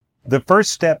The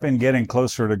first step in getting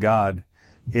closer to God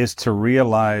is to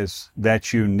realize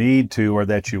that you need to or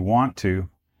that you want to.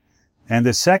 And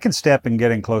the second step in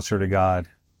getting closer to God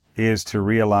is to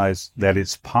realize that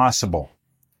it's possible.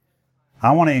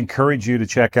 I want to encourage you to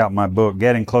check out my book,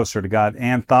 Getting Closer to God,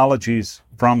 Anthologies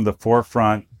from the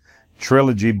Forefront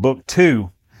Trilogy, Book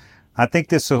 2. I think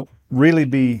this will really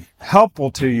be helpful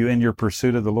to you in your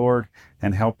pursuit of the Lord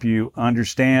and help you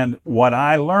understand what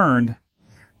I learned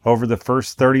over the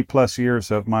first 30 plus years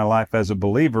of my life as a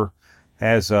believer,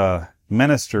 as a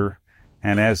minister,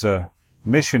 and as a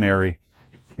missionary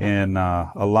in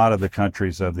a lot of the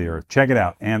countries of the earth. Check it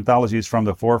out. Anthologies from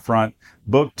the Forefront,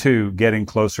 Book 2, Getting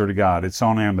Closer to God. It's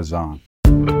on Amazon.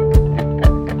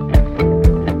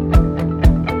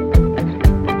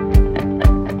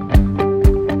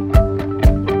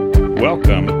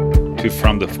 Welcome to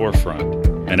From the Forefront,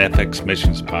 an FX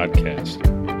Missions podcast.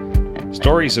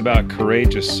 Stories about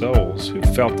courageous souls who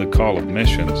felt the call of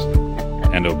missions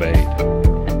and obeyed.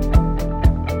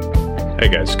 Hey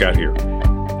guys, Scott here.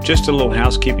 Just a little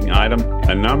housekeeping item.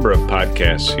 A number of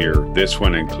podcasts here, this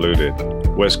one included,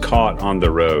 was caught on the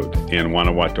road in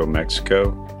Guanajuato,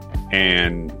 Mexico.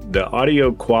 And the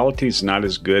audio quality is not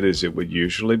as good as it would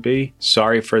usually be.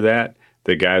 Sorry for that.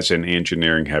 The guys in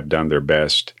engineering have done their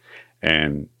best.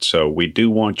 And so we do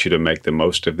want you to make the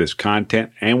most of this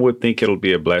content, and we think it'll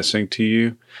be a blessing to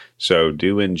you. So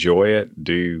do enjoy it.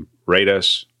 Do rate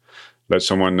us, let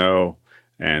someone know,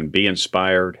 and be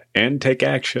inspired and take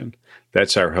action.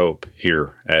 That's our hope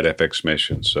here at FX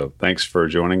Missions. So thanks for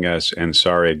joining us, and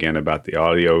sorry again about the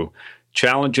audio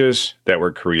challenges that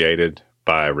were created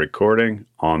by recording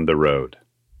on the road.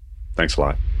 Thanks a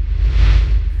lot.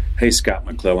 Hey, Scott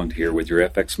McClelland here with your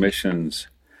FX Missions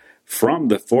From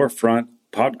the Forefront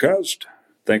podcast.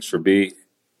 Thanks for being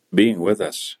with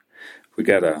us. We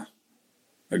got a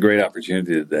great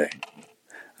opportunity today.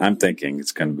 I'm thinking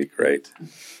it's going to be great.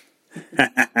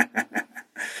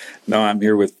 No, I'm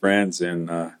here with friends in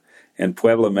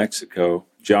Puebla, Mexico,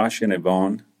 Josh and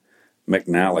Yvonne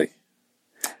McNally.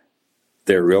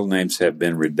 Their real names have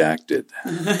been redacted.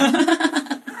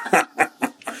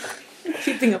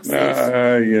 Keeping up safe.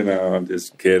 I'm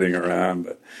just kidding around,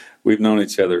 but we've known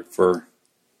each other for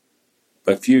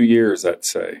a few years, I'd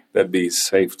say. That'd be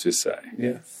safe to say.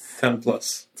 Yeah, 10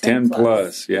 plus. 10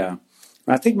 plus, yeah.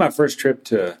 I think my first trip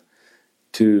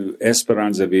to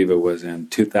Esperanza Viva was in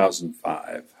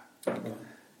 2005,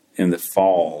 in the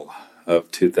fall of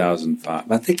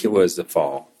 2005. I think it was the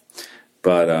fall.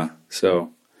 But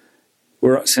so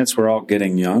since we're all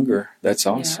getting younger, that's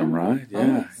awesome, right?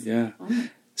 Yeah.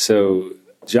 So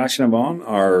Josh and Yvonne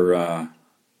are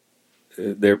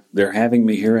they're having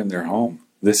me here in their home.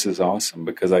 This is awesome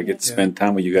because I get to spend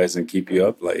time with you guys and keep you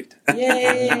up late.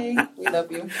 Yay! We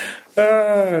love you.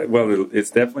 Well,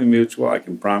 it's definitely mutual, I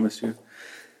can promise you.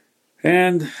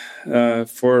 And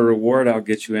for a reward, I'll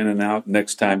get you in and out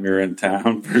next time you're in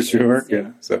town for sure.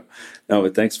 Yeah. So, no,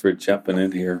 but thanks for jumping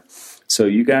in here. So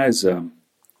you guys,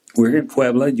 we're in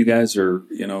Puebla. You guys are,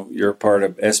 you're a part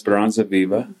of Esperanza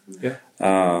Viva. Yeah.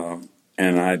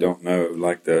 And I don't know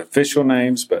like the official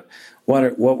names, but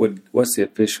what's the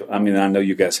official? I mean, I know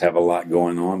you guys have a lot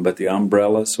going on, but the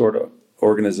umbrella sort of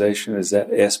organization, is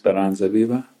that Esperanza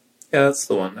Viva? Yeah, that's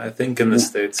the one. I think in the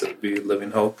States it would be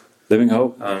Living Hope. Living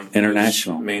Hope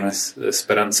International, which means right?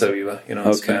 Esperanza Viva, in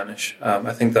okay. Spanish.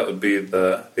 I think that would be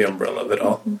the umbrella of it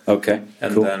all. Okay,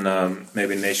 and cool. Then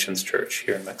maybe Nations Church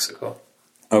here in Mexico.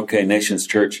 Okay, Nations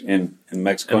Church in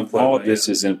Mexico. In Puebla, all of this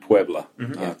is in Puebla.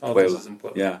 Mm-hmm. All this is in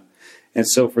Puebla. Yeah. And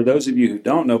so for those of you who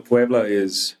don't know, Puebla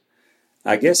is,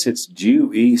 I guess it's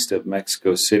due east of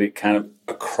Mexico City, kind of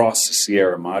across the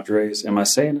Sierra Madres. Am I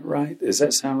saying it right? Does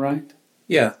that sound right?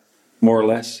 Yeah. More or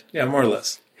less? Yeah, more or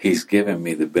less. He's giving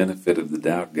me the benefit of the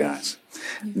doubt, guys.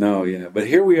 No, yeah. But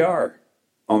here we are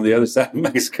on the other side of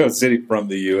Mexico City from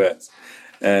the U.S.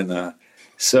 And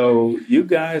so you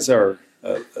guys are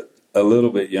a little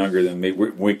bit younger than me.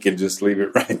 We can just leave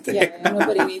it right there. Yeah,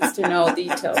 nobody needs to know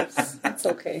details. It's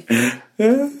okay.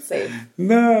 Safe.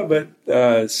 No,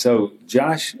 but so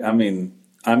Josh, I mean,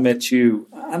 I met you.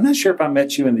 I'm not sure if I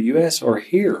met you in the U.S. or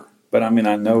here, but I mean,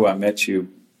 I know I met you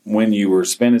when you were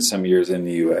spending some years in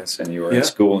the U.S. and you were in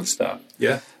school and stuff.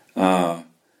 Yeah.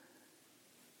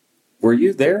 Were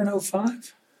you there in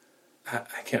 2005?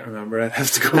 I can't remember. I'd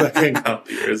have to go back and count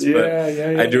the years.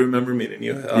 But I do remember meeting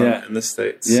you in the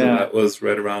States. Yeah. So that was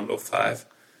right around 2005.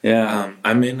 Yeah.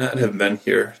 I may not have been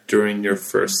here during your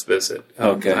first visit.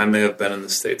 Okay. I may have been in the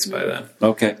States by then.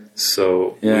 Okay.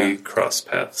 So we crossed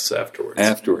paths afterwards.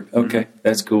 Okay. Mm-hmm.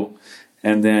 That's cool.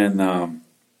 And then,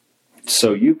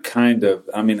 so you kind of,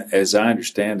 I mean, as I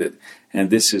understand it, and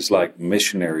this is like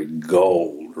missionary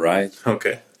gold, field, right?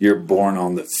 Okay. You're born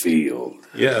on the field.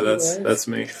 Yeah, that's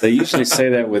me. They usually say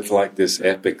that with like this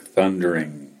epic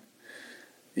thundering,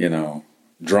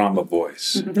 drama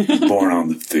voice. Born on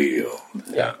the field.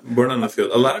 Yeah, born on the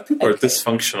field. A lot of people are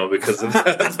dysfunctional because of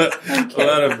that. A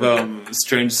lot of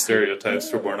strange stereotypes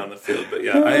for born on the field. But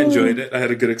yeah, I enjoyed it. I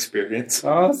had a good experience.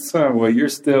 Awesome. Well, you're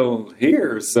still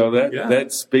here, so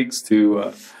that speaks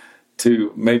to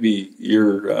maybe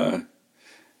you're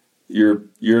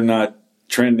not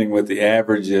trending with the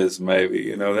averages.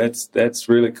 Maybe that's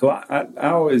really cool. I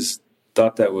always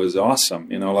thought that was awesome.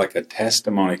 Like a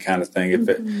testimony kind of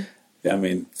thing.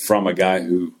 From a guy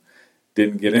who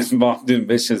didn't get involved in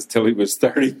missions till he was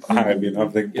 35.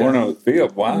 I'm thinking born on the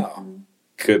field. Wow,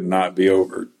 could not be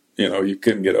over. You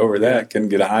couldn't get over that. Couldn't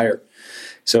get higher.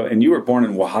 So, and you were born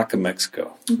in Oaxaca,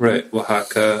 Mexico. Right,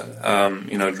 Oaxaca,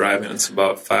 driving, it's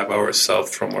about 5 hours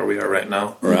south from where we are right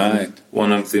now. Right.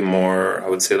 One of the more, I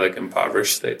would say, like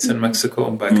impoverished states in Mexico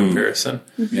by comparison.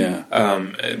 Yeah.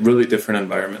 A really different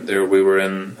environment there. We were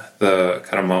in the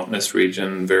kind of mountainous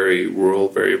region, very rural,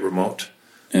 very remote.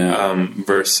 Yeah.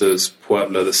 Versus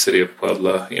Puebla, the city of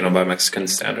Puebla, by Mexican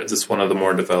standards. It's one of the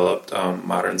more developed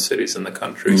modern cities in the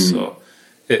country, so...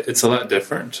 It's a lot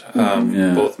different,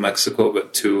 both Mexico,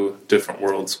 but two different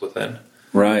worlds within.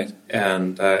 Right.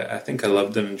 And I think I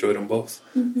loved and enjoyed them both.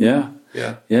 Yeah.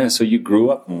 Yeah. Yeah, so you grew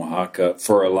up in Oaxaca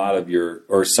for a lot of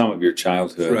some of your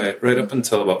childhood. Right up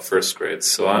until about first grade.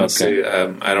 So honestly,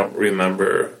 I don't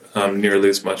remember nearly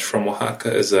as much from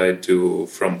Oaxaca as I do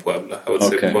from Puebla. I would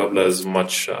say Puebla is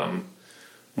much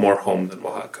more home than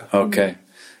Oaxaca. Okay.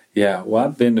 Yeah, well,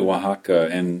 I've been to Oaxaca,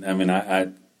 and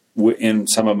in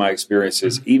some of my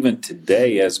experiences, even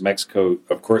today, as Mexico,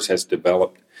 of course, has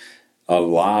developed a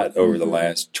lot over the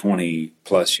last 20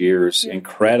 plus years,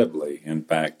 incredibly, in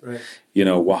fact. Right.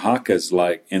 Oaxaca's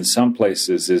like, in some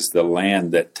places, is the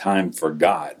land that time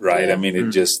forgot, right? Yeah. It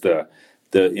just,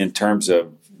 in terms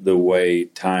of the way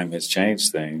time has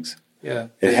changed things, it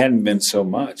hadn't been so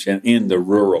much in the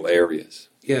rural areas.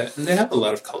 Yeah, and they have a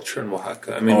lot of culture in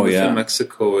Oaxaca. Within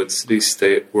Mexico, it's the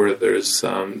state where there's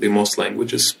the most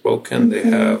languages spoken. They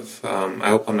have, I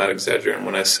hope I'm not exaggerating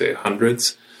when I say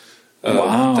hundreds of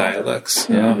dialects.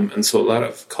 Yeah. And so a lot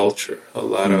of culture, a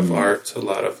lot of art, a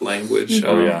lot of language,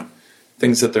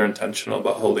 things that they're intentional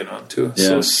about holding on to. Yeah.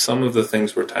 So some of the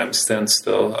things where time stands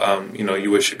still,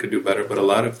 you wish you could do better, but a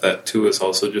lot of that, too, is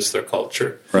also just their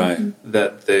culture. Right.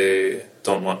 That they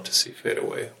don't want to see fade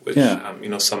away, which,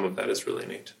 some of that is really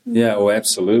neat. Yeah, well,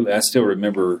 absolutely. I still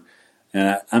remember,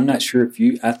 and I'm not sure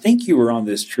I think you were on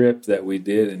this trip that we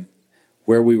did and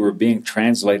where we were being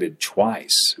translated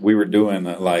twice. We were doing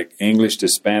like English to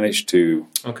Spanish to...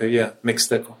 Okay, yeah,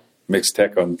 Mixteco.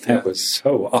 And that was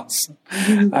so awesome.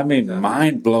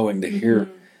 Mind-blowing to hear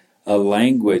a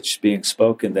language being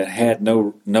spoken that had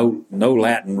no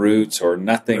Latin roots or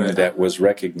nothing that was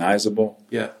recognizable.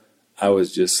 Yeah. I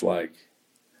was just like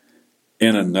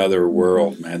in another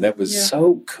world, man. That was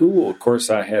so cool. Of course,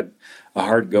 I had a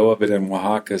hard go of it in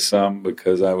Oaxaca some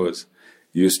because I was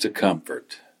used to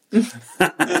comfort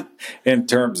in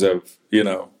terms of,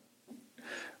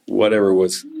 whatever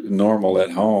was normal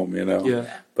at home,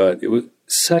 Yeah. But it was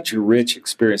such a rich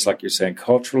experience, like you're saying,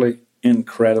 culturally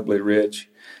incredibly rich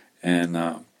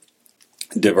and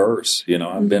diverse.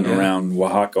 I've been around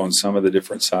Oaxaca on some of the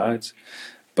different sides.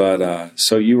 But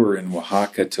so you were in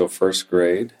Oaxaca till first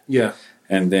grade. Yeah.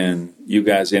 And then you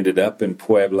guys ended up in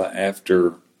Puebla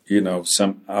after,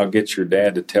 I'll get your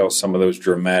dad to tell some of those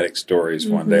dramatic stories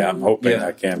one day. I'm hoping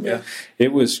I can. Yeah.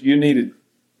 It was, you needed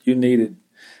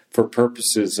for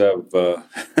purposes of,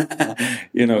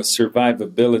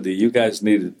 survivability, you guys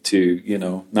needed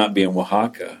to, not be in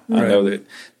Oaxaca. Right. I know that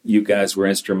you guys were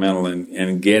instrumental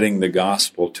in getting the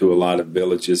gospel to a lot of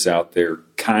villages out there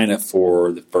kind of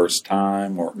for the first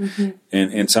time or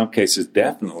in some cases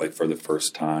definitely for the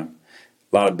first time.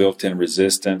 A lot of built-in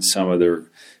resistance. Some of their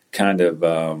kind of,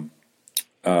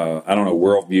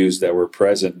 worldviews that were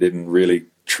present didn't really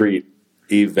treat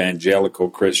evangelical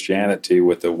Christianity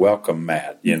with a welcome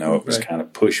mat. It was kind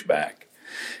of pushback.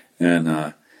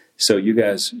 And so you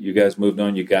guys moved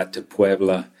on. You got to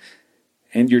Puebla.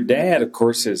 And your dad, of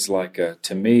course, is like,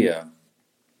 to me, a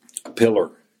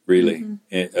pillar, really,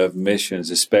 of missions,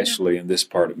 especially in this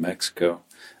part of Mexico.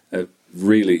 I've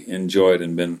really enjoyed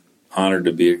and been honored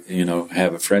to be,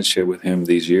 have a friendship with him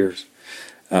these years.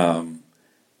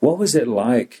 What was it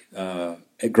like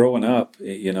growing up,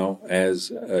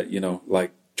 as,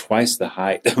 like twice the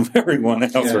height of everyone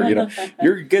else? Or,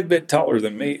 you're a good bit taller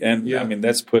than me. And,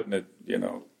 that's putting it,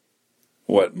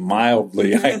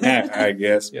 mildly, I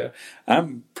guess. Yeah.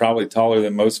 I'm probably taller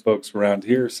than most folks around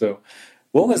here. So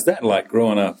what was that like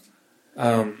growing up?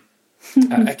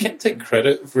 I can't take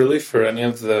credit really for any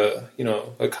of the,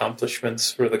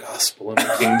 accomplishments for the gospel and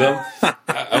the kingdom.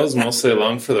 I was mostly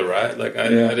along for the ride. Like I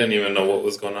didn't even know what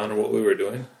was going on or what we were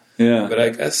doing. Yeah. But I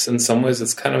guess in some ways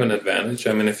it's kind of an advantage.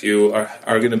 I mean, if you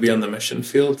are going to be on the mission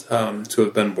field, to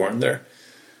have been born there,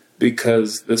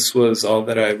 because this was all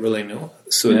that I really knew.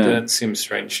 So it didn't seem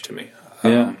strange to me.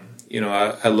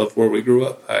 I loved where we grew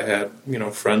up. I had,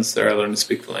 friends there. I learned to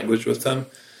speak the language with them.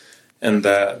 And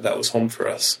that was home for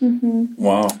us. Mm-hmm.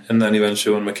 Wow. And then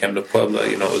eventually when we came to Puebla,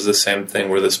 it was the same thing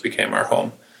where this became our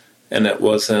home. And it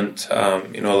wasn't, a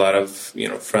lot of,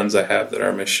 friends I have that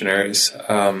are missionaries,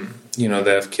 they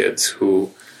have kids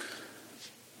who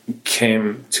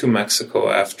came to Mexico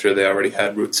after they already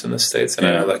had roots in the States. And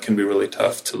I know that can be really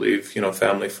tough to leave,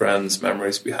 family, friends,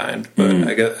 memories behind. But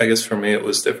I guess for me it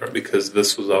was different because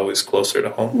this was always closer to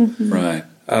home. Mm-hmm. Right.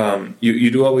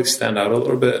 You do always stand out a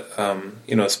little bit,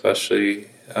 especially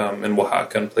in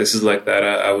Oaxaca and places like that.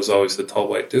 I was always the tall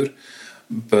white dude.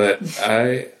 But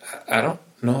I don't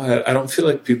know. I don't feel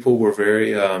like people were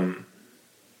very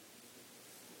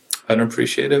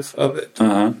unappreciative of it.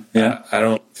 Yeah. I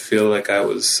don't feel like I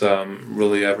was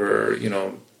really ever,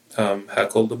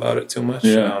 heckled about it too much.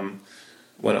 Yeah.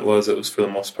 When it was for the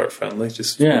most part friendly,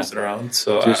 just messing around.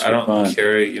 So I don't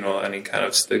carry, any kind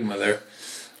of stigma there.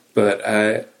 But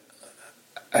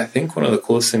I think one of the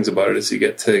coolest things about it is you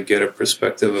get to get a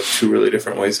perspective of two really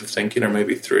different ways of thinking, or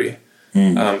maybe three.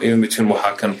 Even between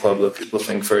Oaxaca and Puebla, people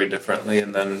think very differently.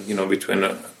 And then, between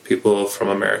people from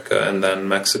America and then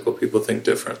Mexico, people think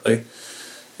differently.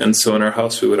 And so in our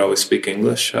house, we would always speak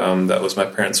English. That was my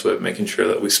parents' way of making sure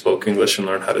that we spoke English and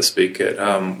learned how to speak it.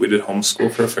 We did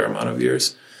homeschool for a fair amount of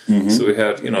years. Mm-hmm. So we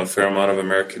had, a fair amount of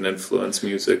American influence,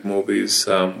 music, movies.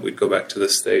 We'd go back to the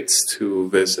States to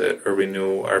visit or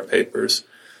renew our papers.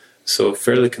 So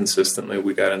fairly consistently,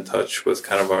 we got in touch with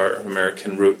kind of our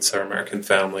American roots, our American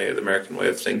family, the American way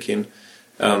of thinking.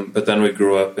 But then we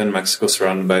grew up in Mexico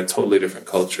surrounded by a totally different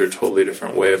culture, totally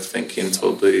different way of thinking,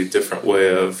 totally different way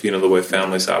of, the way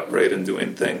families operate and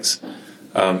doing things.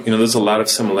 There's a lot of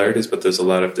similarities, but there's a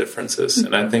lot of differences.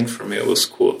 And I think for me, it was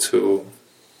cool to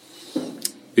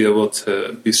be able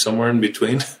to be somewhere in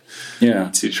between.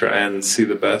 To try and see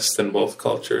the best in both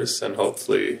cultures and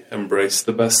hopefully embrace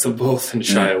the best of both and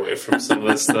shy away from some of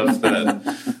the stuff that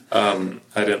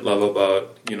I didn't love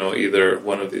about, either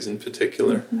one of these in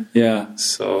particular. Yeah.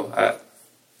 So I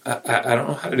don't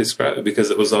know how to describe it because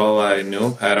it was all I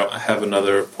knew. I don't have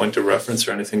another point of reference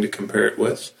or anything to compare it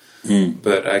with.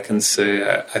 But I can say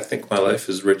I think my life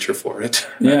is richer for it.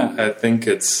 Yeah. I think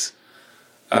it's...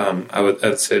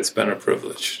 I'd say it's been a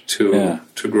privilege to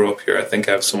grow up here. I think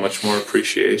I have so much more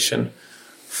appreciation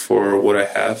for what I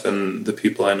have and the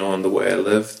people I know and the way I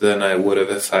live than I would have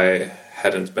if I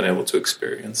hadn't been able to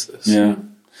experience this. Yeah.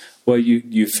 Well,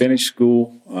 you finished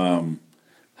school,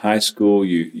 high school.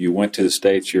 You went to the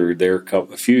States. You were there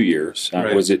a few years.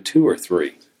 Right. Was it 2 or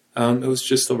 3? It was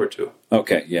just over 2.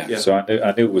 Okay, yeah. So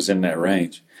I knew it was in that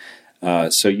range.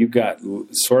 So you got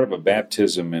sort of a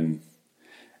baptism in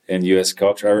U.S.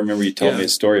 culture. I remember you told me a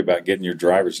story about getting your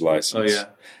driver's license. Oh,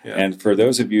 yeah. And for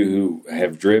those of you who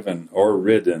have driven or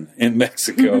ridden in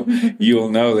Mexico, you'll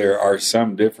know there are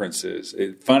some differences.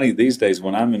 It's funny, these days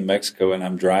when I'm in Mexico and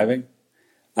I'm driving,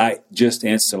 I just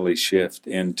instantly shift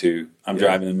into I'm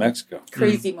driving in Mexico.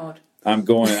 Crazy mode. I'm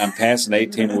passing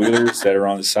 18-wheelers that are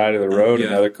on the side of the road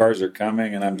and other cars are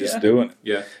coming and I'm just doing it.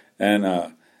 Yeah.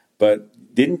 And, but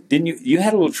didn't you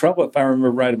had a little trouble, if I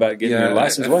remember right, about getting your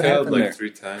license? What happened there? I failed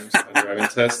 3 times my driving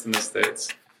test in the States.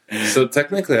 So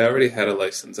technically I already had a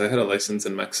license. I had a license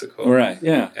in Mexico. Right,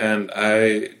 yeah. And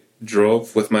I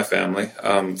drove with my family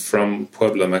from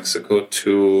Puebla, Mexico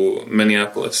to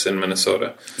Minneapolis in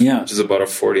Minnesota, which is about a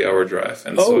 40-hour drive.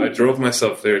 And so I drove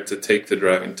myself there to take the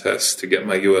driving test to get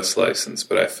my U.S. license,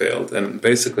 but I failed. And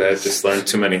basically I just learned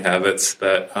too many habits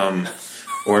that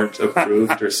weren't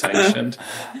approved or sanctioned.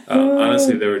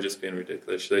 Honestly, they were just being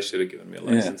ridiculous. They should have given me a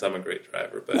license. I'm a great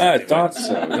driver. But I thought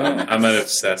so. Yeah. I might have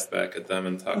sassed back at them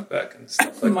and talked back and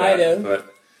stuff like that.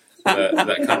 But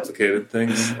that complicated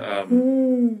things.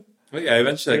 But yeah,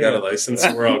 eventually I got a license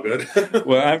and we're all good.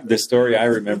 Well, the story I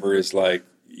remember is like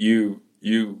you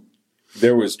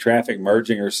there was traffic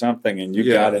merging or something, and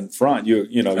you got in front.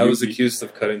 I was accused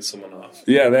of cutting someone off.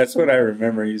 Yeah, that's what I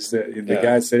remember. You said the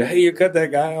guy said, "Hey, you cut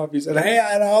that guy off." You said, "Hey,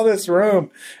 I had all this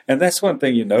room," and that's one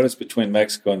thing you notice between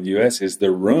Mexico and the U.S. is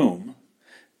the room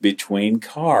between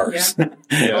cars.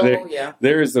 Yeah.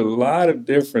 There is a lot of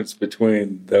difference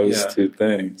between those two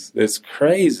things. It's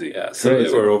crazy. Yeah, so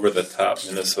they were over the top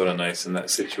Minnesota nice in that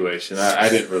situation. I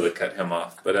didn't really cut him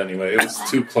off, but anyway, it was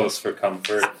too close for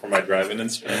comfort for my driving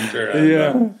instructor.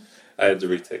 And, I had to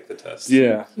retake the test.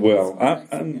 Yeah, well,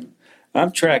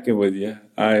 I'm tracking with you.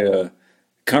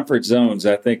 Comfort zones,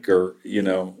 I think, are,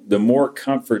 the more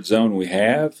comfort zone we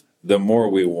have, the more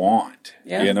we want.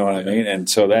 Yeah. You know what I mean? And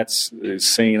so that's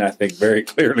seen, I think, very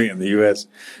clearly in the U.S.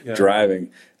 driving.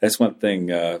 That's one thing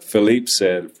Philippe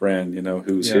said, a friend,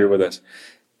 who's here with us.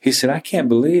 He said, I can't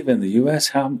believe in the U.S.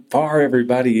 how far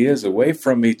everybody is away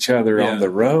from each other on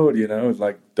the road. It's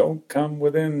like, don't come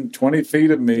within 20 feet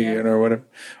of me, or whatever,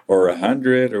 or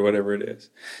 100 or whatever it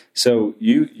is. So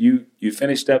you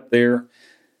finished up there.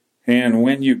 And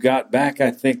when you got back, I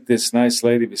think this nice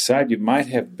lady beside you might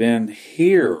have been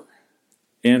here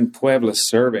in Puebla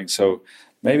serving. So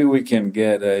maybe we can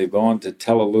get Yvonne to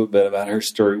tell a little bit about her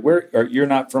story. You're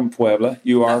not from Puebla.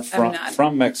 You are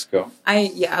from Mexico.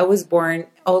 I was born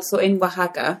also in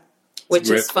Oaxaca, which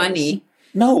is funny.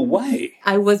 No way.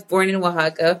 I was born in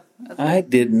Oaxaca. I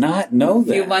did not know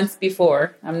that. A few months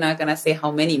before. I'm not going to say how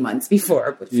many months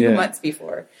before, but a few months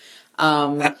before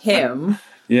him.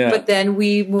 Yeah. But then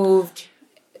we moved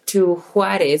to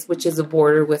Juarez, which is a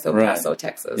border with El Paso,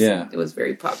 Texas. Yeah. It was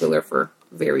very popular for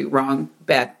very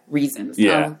bad reasons.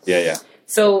 Yeah,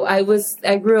 So I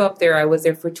grew up there. I was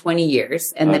there for 20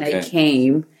 years. And then I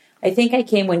came. I think I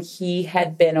came when he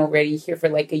had been already here for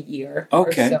like a year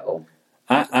or so.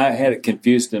 I had it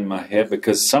confused in my head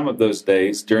because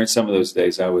during some of those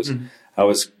days, I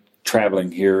was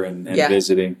traveling here and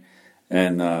visiting.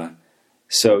 And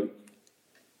so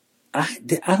I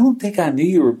don't think I knew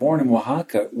you were born in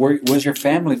Oaxaca. Was your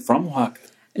family from Oaxaca?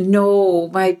 No,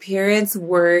 my parents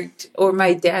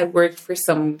my dad worked for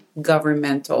some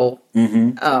governmental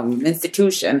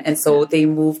institution. And so they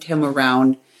moved him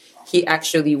around. He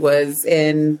actually was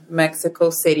in Mexico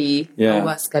City,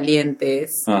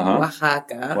 Aguascalientes,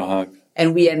 Oaxaca.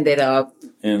 And we ended up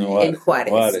in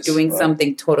Juarez doing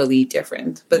something totally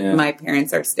different. But my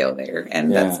parents are still there,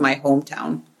 and that's my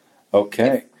hometown.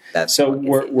 Okay. So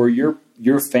were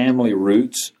your family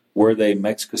roots, were they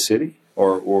Mexico City?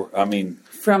 Or I mean...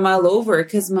 From all over,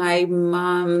 because my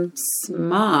mom's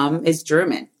mom is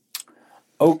German.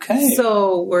 Okay.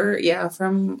 So we're,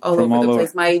 from all over the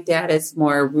place. My dad is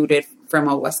more rooted from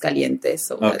Aguascalientes,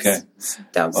 so that's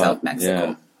down South Mexico.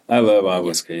 Yeah. I love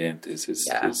Aguascalientes. It's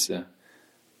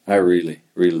I really,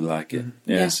 really like it.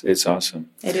 Yes, it's awesome.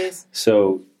 It is.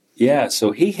 So,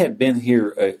 so he had been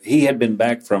here, he had been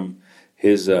back from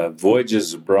his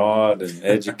voyages abroad and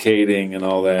educating and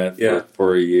all that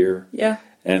for a year. Yeah.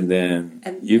 And then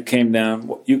you came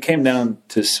down. You came down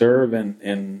to serve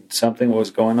in something. What was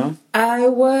going on? I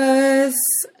was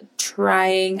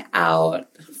trying out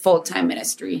full-time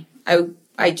ministry.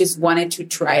 I just wanted to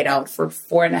try it out for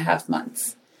 4.5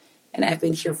 months, and I've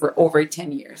been here for over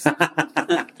 10 years. So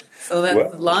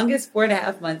that's the longest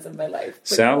 4.5 months of my life.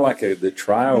 Sound like the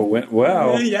trial went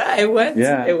well. Yeah, it went.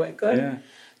 Yeah, it went good. Yeah.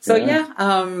 So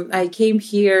I came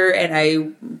here, and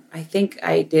I think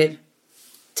I did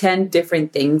 10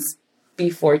 different things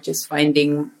before just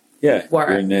finding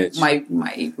where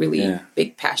my really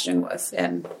big passion was.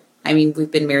 And I mean, we've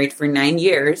been married for 9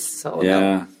 years,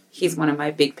 so he's one of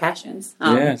my big passions.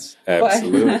 Yes,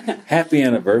 absolutely. Happy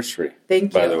anniversary.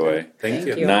 Thank you. By the way. Thank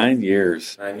you. 9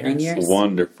 years. 9 years.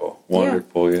 Wonderful.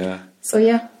 Yeah. So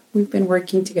we've been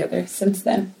working together since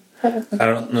then. I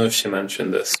don't know if she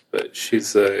mentioned this, but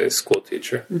she's a school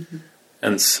teacher. Mm-hmm.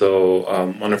 And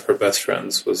so one of her best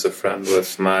friends was a friend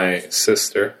with my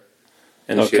sister,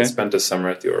 and she had spent a summer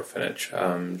at the orphanage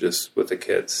just with the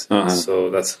kids.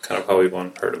 So that's kind of how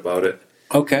Yvonne heard about it.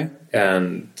 Okay.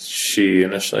 And she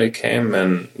initially came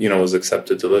and, was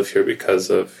accepted to live here because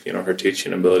of, her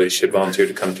teaching ability. She had volunteered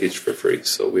to come teach for free,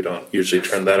 so we don't usually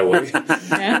turn that away.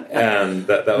 And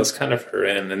that was kind of her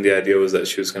in. And the idea was that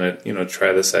she was going to,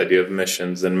 try this idea of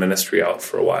missions and ministry out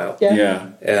for a while.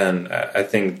 Yeah. And I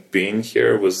think being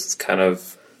here was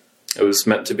it was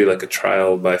meant to be like a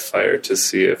trial by fire to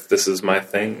see if this is my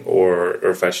thing or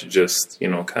if I should just,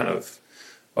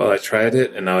 I tried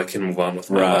it, and now I can move on with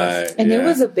my life. And it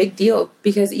was a big deal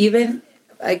because even,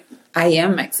 I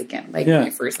am Mexican.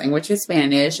 My first language is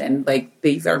Spanish, and,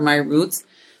 these are my roots.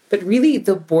 But really,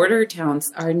 the border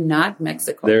towns are not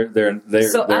Mexico. They're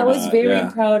I was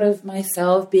very proud of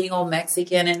myself being all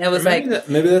Mexican, and it was maybe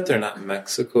that they're not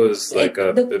Mexico is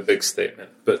a big statement,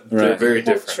 but they're very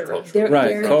different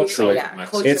culturally. Culturally,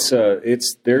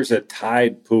 it's there's a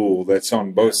tide pool that's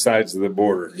on both sides of the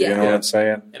border. You know what I'm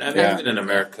saying? And I mean, even in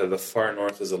America, the far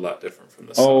north is a lot different from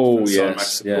the south. Oh, so in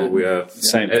Mexico, we have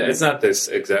same. It's not this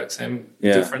exact same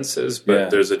differences, but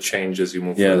there's a change as you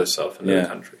move further south into the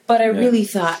country. But I really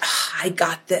thought, I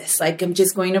got this. I'm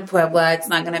just going to Puebla. It's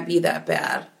not going to be that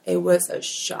bad. It was a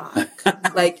shock.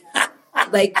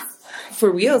 for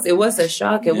reals, it was a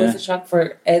shock. It was a shock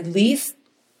for at least,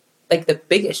 like the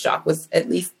biggest shock was at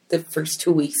least the first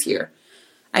 2 weeks here.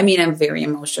 I mean, I'm very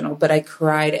emotional, but I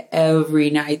cried every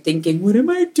night thinking, what am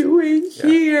I doing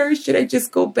here? Should I just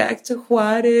go back to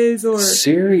Juarez? Or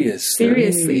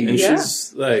seriously. And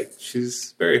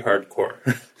she's very hardcore.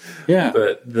 Yeah.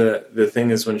 But the thing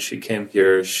is, when she came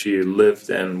here, she lived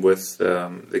in with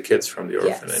the kids from the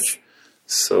orphanage. Yes.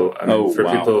 So, I mean, for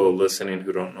people listening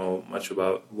who don't know much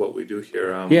about what we do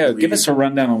here. Give us a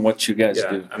rundown on what you guys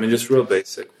do. I mean, just real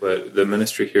basic, but the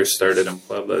ministry here started in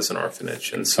Puebla as an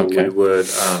orphanage. And so we would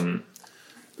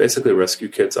basically rescue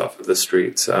kids off of the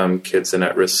streets, kids in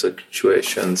at-risk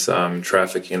situations,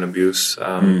 trafficking, abuse,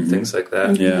 things like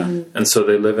that. Yeah. And so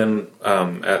they live in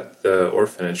at the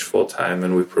orphanage full-time,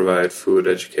 and we provide food,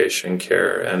 education,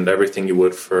 care, and everything you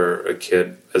would for a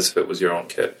kid as if it was your own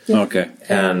kid. Yeah. Okay.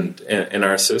 And in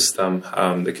our system,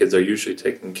 the kids are usually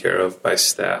taken care of by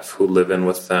staff who live in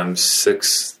with them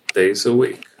 6 days a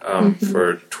week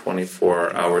for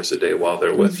 24 hours a day while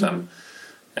they're with them.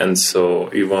 And so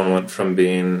Yvonne went from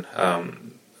being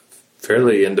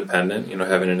fairly independent,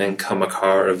 having an income, a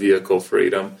car, a vehicle,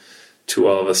 freedom, to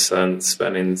all of a sudden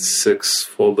spending 6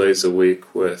 full days a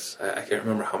week with, I can't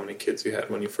remember how many kids you had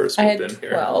when you first moved in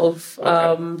here. 12,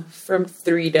 from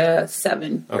 3 to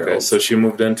 7 girls. Okay, so she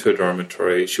moved into a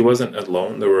dormitory. She wasn't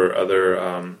alone. There were other,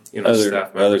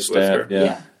 staff members with her.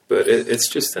 Yeah. But it's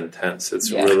just intense.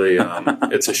 It's really,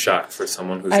 it's a shock for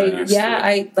someone who's not used to it.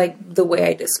 I like the way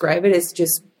I describe it is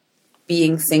just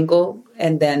being single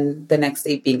and then the next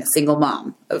day being a single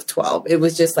mom of 12. It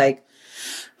was just like,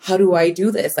 how do I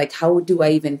do this? Like, how do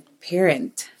I even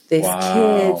parent these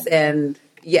kids? And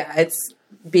it's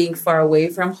being far away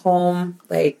from home.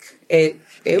 Like it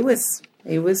was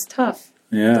tough.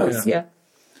 Yeah,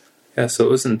 so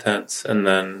it was intense. And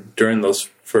then during those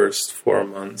first 4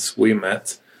 months we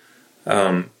met.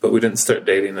 But we didn't start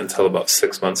dating until about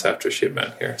 6 months after she had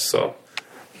been here. So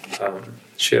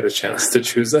she had a chance to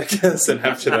choose, I guess. And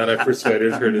after that, I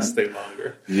persuaded her to stay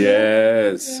longer.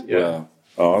 Yes. Yeah. Well,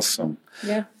 awesome.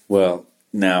 Yeah. Well,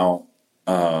 now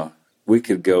we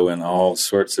could go in all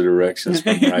sorts of directions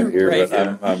from right here,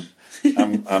 but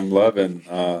I'm loving.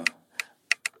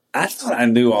 I thought I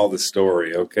knew all the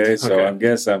story. Okay, so I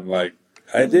guess I'm like,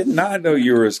 I did not know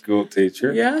you were a school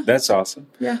teacher. Yeah, that's awesome.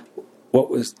 Yeah.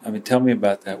 Tell me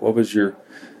about that. What was your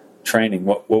training?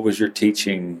 What was your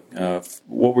teaching?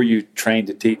 What were you trained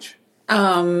to teach?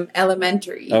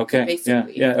 Elementary. Okay.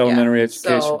 Basically. Yeah. Elementary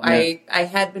education. So I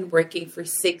had been working for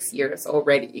 6 years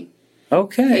already.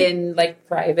 Okay. In like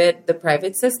the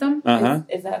private system.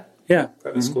 Is that? Yeah.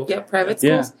 Private school. Yeah, private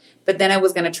schools. Yeah. But then I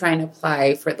was going to try and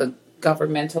apply for the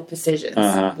governmental positions.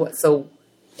 So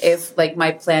if like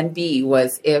my plan B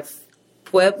was if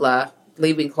Puebla,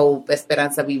 Living Hope,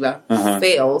 Esperanza Viva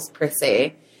fails per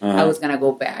se, I was going to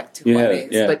go back to Juarez.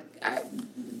 But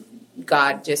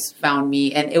God just found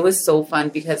me, and it was so fun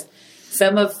because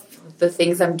some of the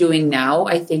things I'm doing now,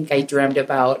 I think I dreamed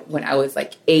about when I was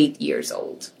like 8 years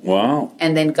old. Wow.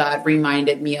 And then God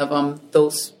reminded me of them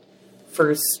those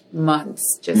first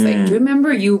months. Just like, do you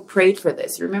remember you prayed for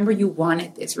this? Remember you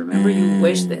wanted this? Remember you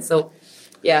wished this? So,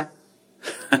 yeah,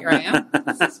 here I am.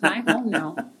 This is my home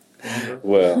now.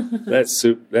 Well, that's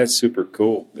super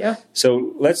cool. Yeah.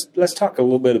 So let's talk a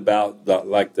little bit about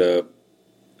the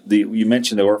you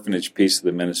mentioned the orphanage piece of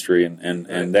the ministry,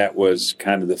 and that was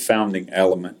kind of the founding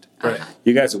element. Right.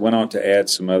 You guys went on to add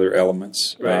some other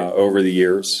elements over the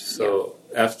years. So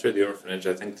after the orphanage,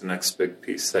 I think the next big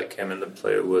piece that came into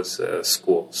play was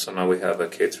school. So now we have a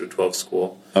K through 12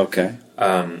 school. Okay.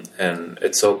 And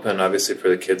it's open, obviously, for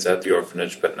the kids at the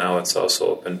orphanage, but now it's also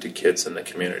open to kids in the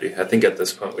community. I think at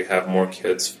this point we have more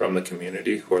kids from the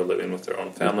community who are living with their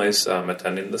own families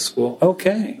attending the school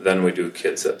than we do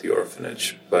kids at the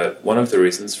orphanage. But one of the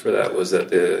reasons for that was that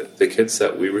the kids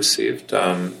that we received,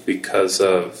 because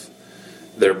of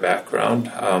their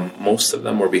background, most of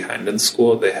them were behind in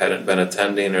school. They hadn't been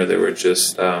attending, or they were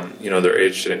just, their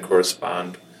age didn't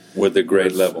correspond with the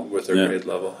grade level. With their grade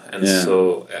level. And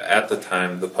so at the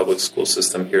time, the public school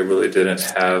system here really didn't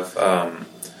have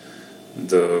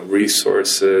the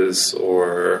resources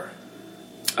or,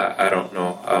 I don't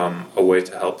know, a way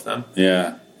to help them.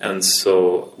 Yeah. And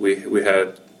so we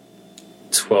had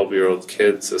 12-year-old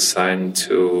kids assigned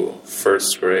to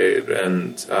first grade,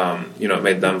 and it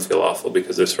made them feel awful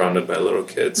because they're surrounded by little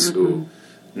kids who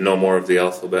know more of the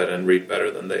alphabet and read better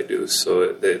than they do.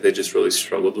 So they just really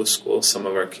struggled with school. Some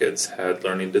of our kids had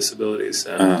learning disabilities,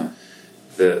 and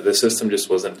the system just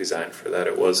wasn't designed for that.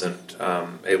 It wasn't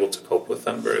able to cope with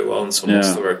them very well, and so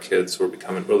most of our kids were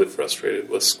becoming really frustrated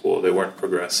with school. They weren't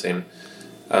progressing.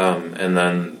 And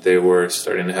then they were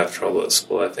starting to have trouble at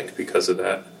school, I think, because of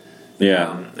that.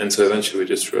 Yeah. And so eventually we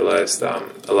just realized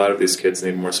a lot of these kids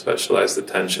need more specialized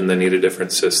attention. They need a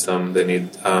different system. They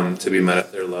need to be met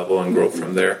at their level and grow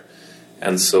from there.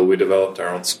 And so we developed our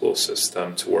own school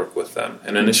system to work with them.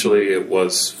 And initially it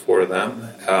was for them.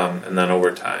 And then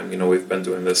over time, we've been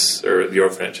doing this, or the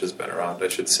orphanage has been around, I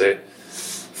should say,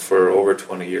 for over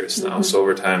 20 years now. So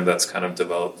over time that's kind of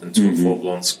developed into a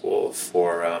full-blown school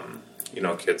for,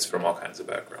 kids from all kinds of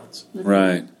backgrounds.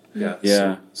 Right. Yeah.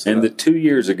 Yeah. So and 2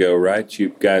 years ago, right,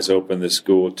 you guys opened the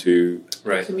school to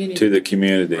the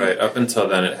community. Right. Up until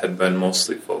then, it had been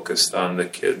mostly focused on the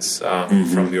kids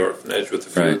from the orphanage, with a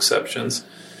few exceptions.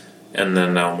 And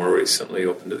then now more recently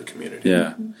open to the community.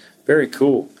 Yeah. Very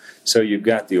cool. So you've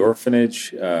got the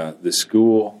orphanage, the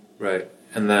school. Right.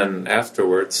 And then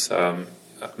afterwards,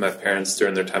 my parents,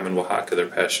 during their time in Oaxaca, their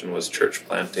passion was church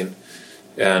planting.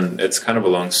 And it's kind of a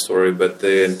long story, but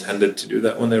they intended to do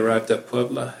that when they arrived at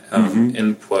Puebla.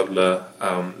 In Puebla,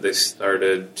 they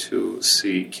started to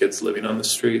see kids living on the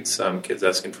streets, kids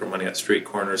asking for money at street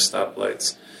corners,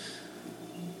 stoplights,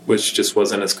 which just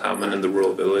wasn't as common in the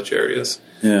rural village areas.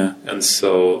 Yeah. And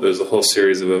so there's a whole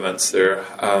series of events there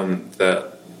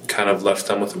that kind of left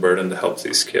them with a burden to help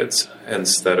these kids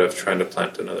instead of trying to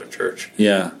plant another church.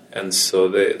 Yeah. And so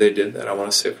they did that, I want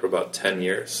to say, for about 10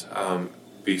 years.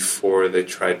 Before they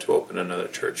tried to open another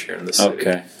church here in the city.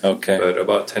 Okay. But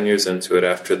about 10 years into it,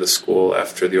 after the school,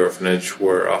 after the orphanage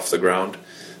were off the ground,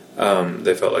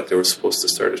 they felt like they were supposed to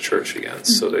start a church again.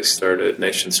 So they started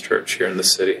Nations Church here in the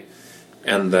city.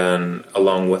 And then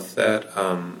along with that,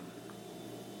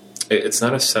 it's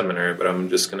not a seminary, but I'm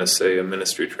just going to say a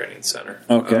ministry training center.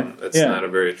 Okay. It's not a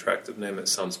very attractive name. It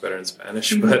sounds better in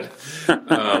Spanish, but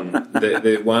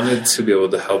they wanted to be able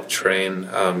to help train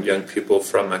young people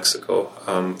from Mexico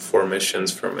for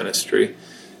missions, for ministry,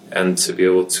 and to be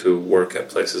able to work at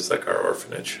places like our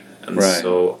orphanage. And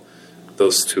so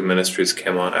those two ministries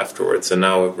came on afterwards, and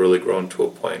now we've really grown to a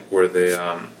point where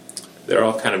they're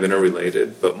all kind of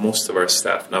interrelated, but most of our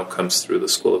staff now comes through the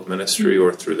School of Ministry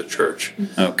or through the church.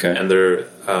 Okay. And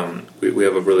we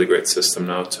have a really great system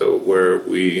now to where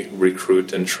we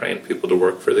recruit and train people to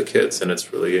work for the kids, and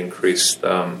it's really increased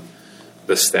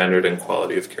the standard and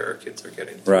quality of care our kids are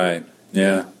getting. Right.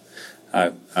 Yeah.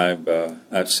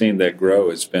 I've seen that grow.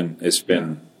 It's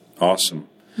been awesome.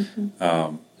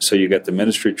 So you got the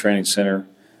ministry training center,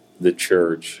 the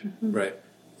church, right,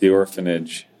 the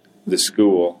orphanage, the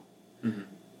school.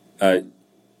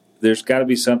 There's got to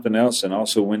be something else, and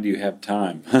also, when do you have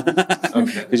time?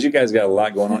 Okay, because you guys got a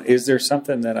lot going on. Is there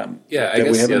something that I'm? Yeah, I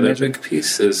guess the other big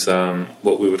piece is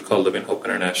what we would call Living Hope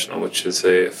International, which is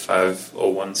a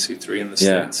 501c3 in the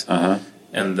States,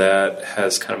 and that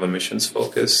has kind of a missions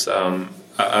focus.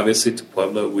 Obviously, to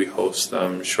Puebla, we host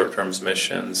short-term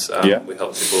missions. We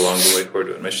help people along the way who are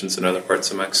doing missions in other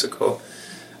parts of Mexico.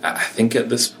 I think at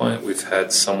this point we've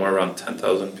had somewhere around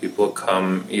 10,000 people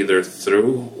come either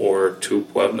through or to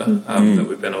Puebla that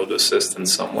we've been able to assist in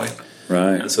some way.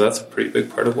 Right. And so that's a pretty big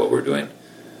part of what we're doing.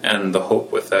 And the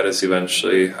hope with that is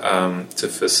eventually to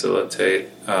facilitate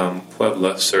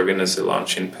Puebla serving as a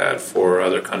launching pad for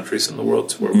other countries in the world,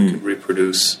 to where we could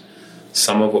reproduce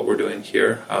some of what we're doing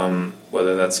here,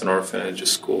 whether that's an orphanage, a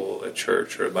school, a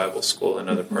church, or a Bible school in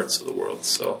other parts of the world.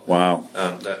 So, wow,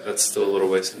 that's still a little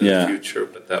ways into the future,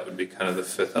 but that would be kind of the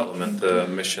fifth element, the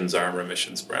missions arm or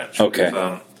missions branch. Okay.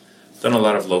 We've done a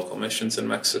lot of local missions in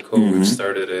Mexico. We've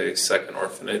started a second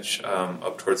orphanage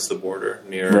up towards the border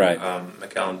near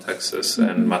McAllen, Texas,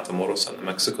 and Matamoros on the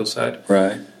Mexico side.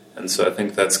 Right. And so I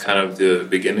think that's kind of the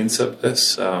beginnings of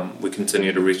this. We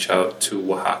continue to reach out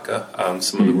to Oaxaca,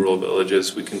 some of the rural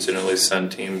villages. We continually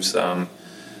send teams out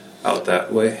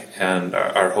that way, and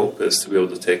our hope is to be able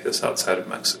to take this outside of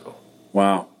Mexico.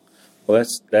 Wow, well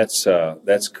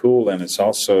that's cool, and it's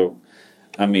also,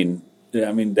 I mean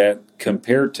that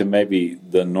compared to maybe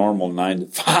the normal 9 to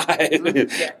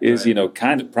 5 is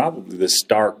kind of probably the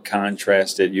stark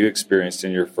contrast that you experienced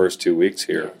in your first 2 weeks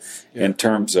here in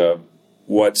terms of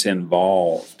what's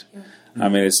involved. I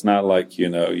mean, it's not like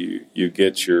you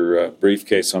get your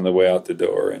briefcase on the way out the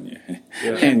door, and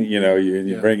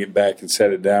you bring it back and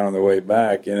set it down on the way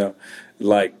back.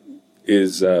 Like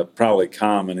is probably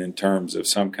common in terms of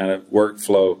some kind of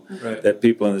workflow that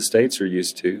people in the States are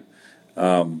used to.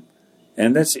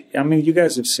 And that's, you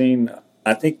guys have seen,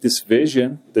 I think, this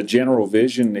vision, the general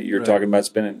vision that you're talking about, has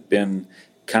been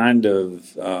kind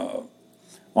of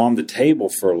on the table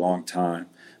for a long time.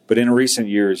 But in recent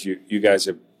years, you guys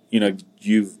have,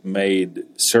 you've made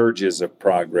surges of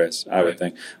progress, I would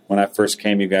think. When I first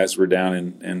came, you guys were down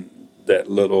in that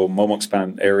little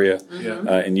Momoxpan area,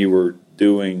 and you were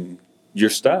doing your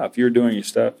stuff. You're doing your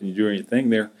stuff and you're doing your thing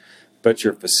there. But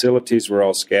your facilities were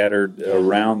all scattered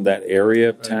around that area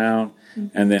of town.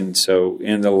 Mm-hmm. And then so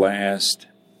in the last,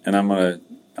 and I'm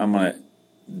gonna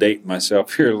date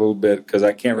myself here a little bit because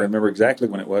I can't remember exactly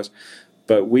when it was,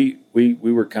 but we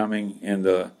were coming in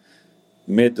the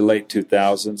mid to late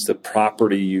 2000s. The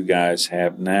property you guys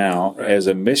have now as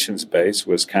a missions base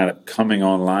was kind of coming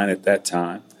online at that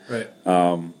time. Right.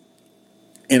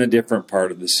 In a different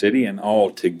part of the city and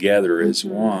all together as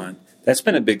one. That's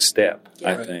been a big step,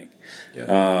 I think.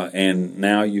 Yeah. And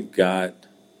now you've got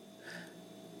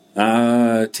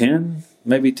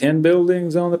 10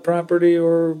 buildings on the property,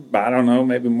 or I don't know,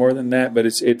 maybe more than that. But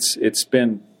it's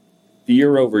been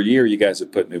year over year. You guys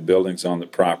have put new buildings on the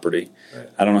property. Right.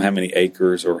 I don't know how many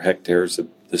acres or hectares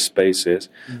the space is,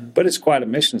 but it's quite a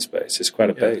mission space. It's quite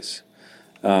a base.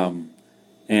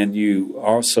 And you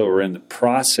also are in the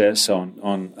process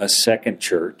on a second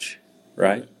church,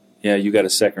 right? Yeah, you got a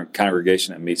second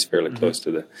congregation that meets fairly close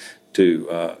to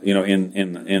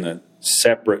in a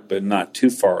separate but not too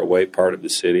far away part of the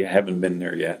city. I haven't been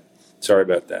there yet. Sorry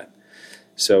about that.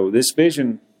 So this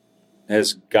vision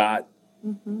has got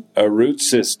a root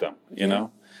system, you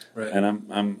know, and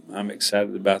I'm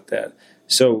excited about that.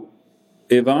 So,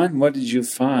 Yvonne, what did you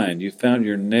find? You found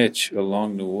your niche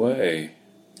along the way.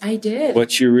 I did.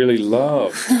 What you really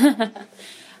love.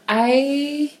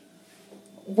 We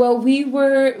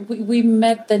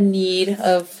met the need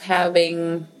of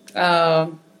having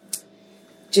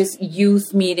just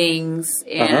youth meetings,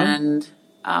 and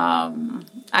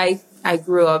I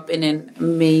grew up in an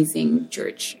amazing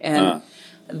church, and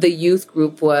the youth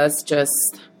group was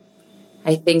just,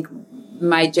 I think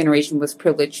my generation was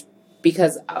privileged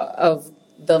because of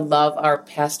the love our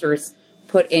pastors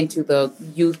put into the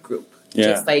youth group. Yeah.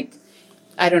 Just like,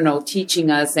 I don't know, teaching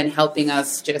us and helping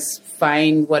us just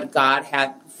find what God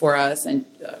had for us, and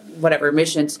whatever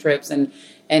missions trips and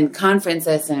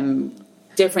conferences and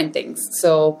different things.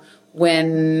 So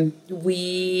when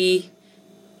we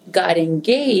got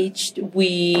engaged,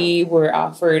 we were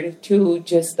offered to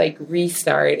just like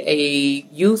restart a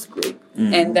youth group.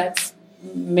 And that's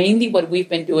mainly what we've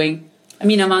been doing. I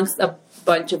mean, amongst a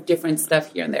bunch of different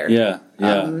stuff here and there. Yeah.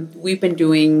 We've been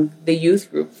doing the youth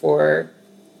group for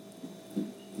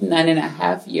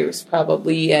 9.5 years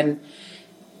probably, and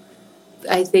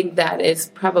I think that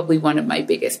is probably one of my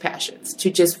biggest passions,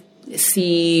 to just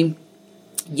see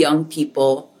young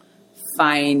people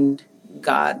find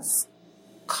God's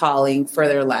calling for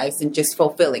their lives and just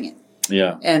fulfilling it.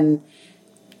 Yeah. And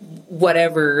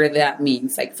whatever that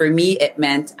means. Like for me, it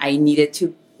meant I needed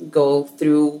to go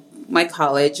through my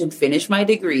college and finish my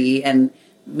degree and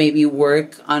maybe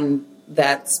work on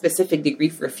that specific degree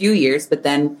for a few years, but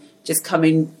then just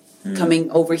coming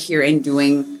over here and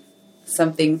doing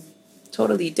something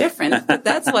totally different. But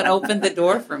that's what opened the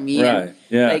door for me. Right.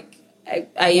 And like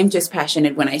I am just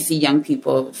passionate when I see young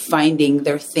people finding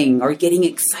their thing or getting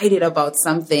excited about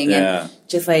something. And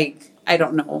just like, I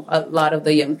don't know, a lot of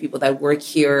the young people that work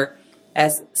here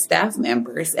as staff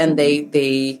members, and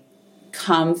they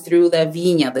come through La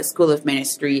Viña, the School of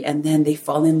Ministry, and then they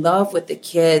fall in love with the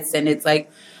kids. And it's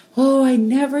like, oh, I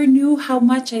never knew how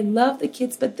much I love the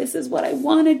kids, but this is what I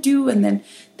want to do. And then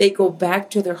they go back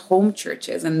to their home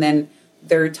churches, and then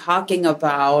they're talking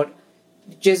about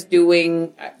just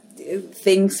doing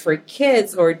things for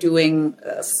kids or doing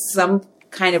some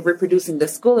kind of reproducing the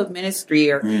School of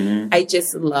Ministry. Or I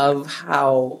just love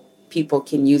how people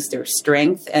can use their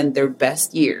strength and their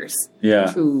best years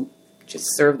to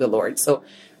just serve the Lord. So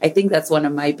I think that's one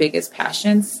of my biggest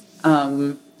passions,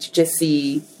 to just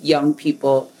see young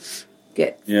people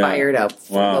get fired up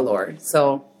for the Lord.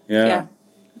 So,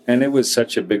 And it was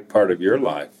such a big part of your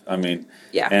life. I mean,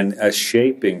 and a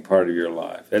shaping part of your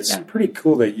life. It's pretty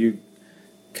cool that you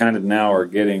kind of now are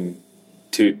getting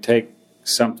to take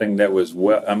something that was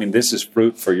this is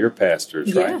fruit for your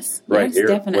pastors, right? Yes, right here,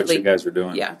 definitely. What you guys are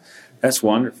doing. Yeah. That's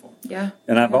wonderful. Yeah.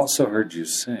 And I've also heard you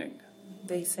sing.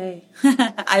 They say.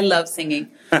 I love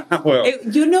singing. Well,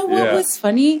 you know what was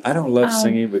funny? I don't love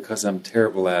singing because I'm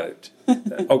terrible at it.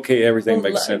 Okay, everything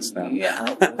makes sense now.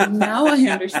 Yeah. Now I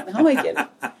understand. Now I get it.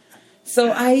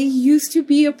 So I used to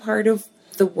be a part of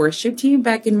the worship team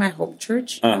back in my home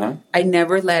church. I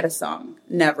never led a song.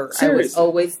 Never. Seriously? I was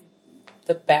always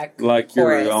the back like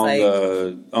chorus,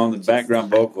 you're on the background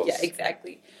vocals. Yeah,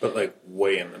 exactly. But like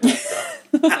way in the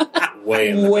background.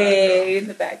 way in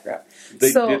the background.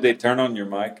 Did they turn on your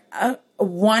mic?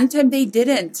 One time they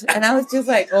didn't. And I was just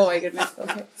like, oh my goodness,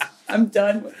 okay. I'm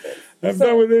done with this. I'm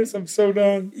done with this. I'm so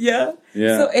done. Yeah.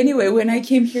 So anyway, when I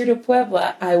came here to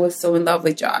Puebla, I was so in love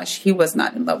with Josh. He was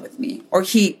not in love with me. Or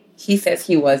he says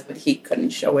he was, but he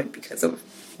couldn't show it because of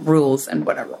rules and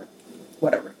whatever.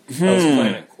 I was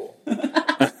playing it cool.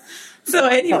 So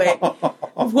anyway,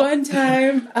 one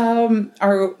time,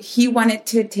 he wanted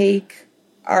to take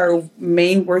our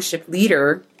main worship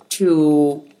leader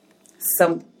to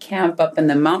some camp up in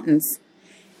the mountains.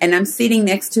 And I'm sitting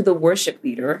next to the worship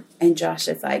leader. And Josh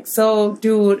is like, so,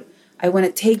 dude, I want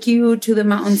to take you to the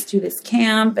mountains to this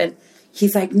camp. And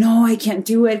he's like, no, I can't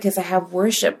do it because I have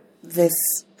worship this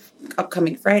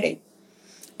upcoming Friday.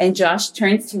 And Josh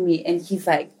turns to me and he's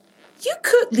like, you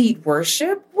could lead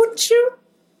worship, wouldn't you?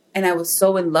 And I was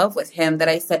so in love with him that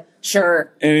I said,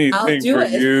 sure, anything I'll do for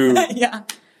it. You. Yeah.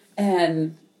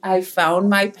 And I found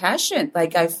my passion.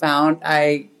 Like I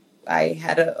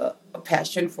had a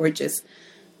passion for just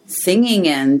singing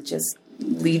and just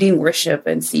leading worship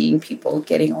and seeing people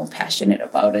getting all passionate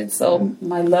about it. So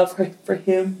my love for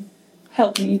him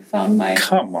helped me found my...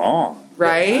 Come on.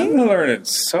 Right? I'm learning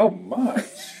so much.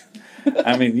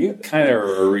 I mean, you kind of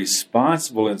are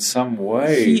responsible in some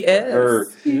way he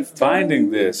for He's finding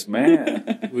this,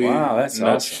 man. Wow, that's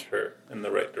awesome. Her in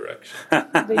the right direction.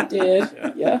 They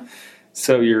did, yeah.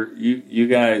 So you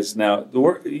guys now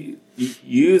the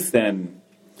youth, and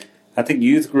I think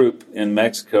youth group in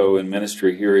Mexico and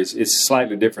ministry here is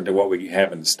slightly different than what we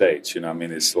have in the States. You know, I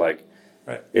mean, it's like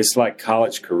it's like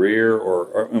college career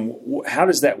or how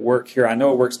does that work here? I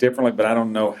know it works differently, but I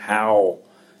don't know how.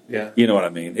 Yeah, you know what I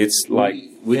mean. It's like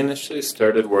we initially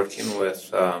started working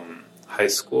with high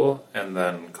school and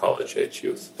then college age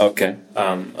youth. Okay,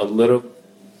 a little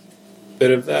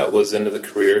bit of that was into the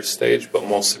career stage, but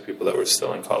mostly people that were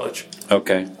still in college.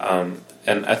 Okay,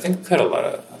 and I think we've had a lot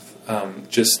of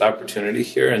just opportunity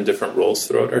here and different roles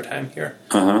throughout our time here.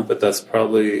 But that's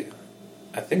probably,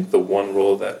 I think, the one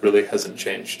role that really hasn't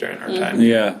changed during our time.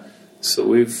 Yeah. So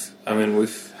we've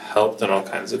helped in all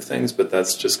kinds of things, but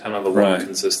that's just kind of the one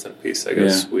consistent piece. I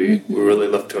guess we really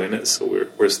love doing it, so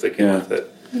we're sticking with it.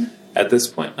 At this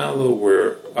point now, though,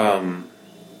 we're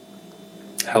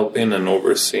helping and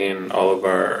overseeing all of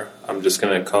our, I'm just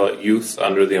going to call it youth,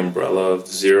 under the umbrella of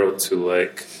 0 to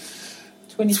like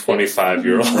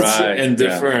 25-year-olds in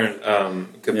different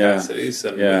capacities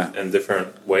and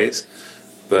different ways.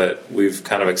 But we've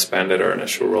kind of expanded our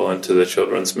initial role into the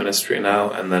children's ministry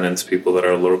now, and then into people that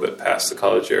are a little bit past the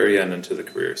college area and into the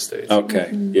career stage. Okay,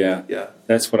 yeah.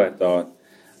 That's what I thought.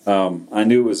 I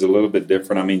knew it was a little bit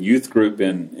different. I mean, youth group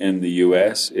in the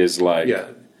U.S. is like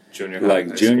junior high,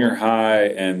 like junior high,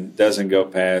 and doesn't go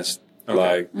past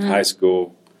like high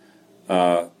school,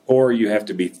 or you have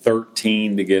to be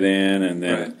 13 to get in, and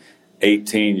then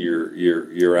 18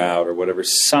 you're out or whatever,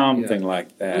 something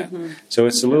like that. So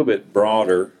it's a little bit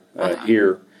broader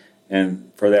here,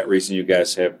 and for that reason you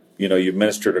guys have, you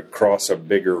ministered across a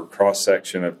bigger cross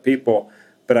section of people.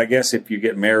 But I guess if you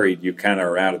get married, you kind of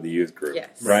are out of the youth group,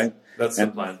 right? That's the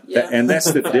plan. And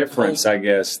that's the difference, I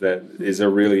guess, that is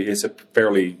it's a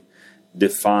fairly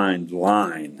defined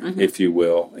line, if you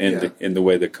will, in the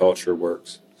way the culture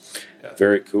works.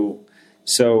 Very cool.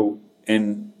 So,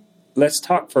 and let's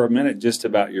talk for a minute just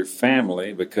about your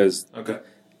family, because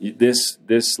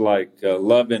this like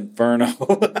love inferno,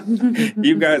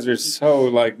 you guys are so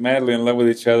like madly in love with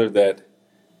each other that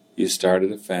you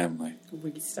started a family.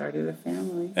 We started a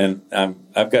family. And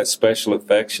I've got special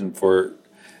affection for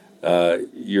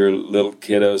your little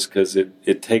kiddos, because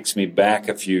it takes me back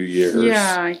a few years.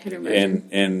 Yeah, I could imagine.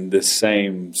 And the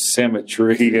same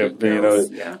symmetry of,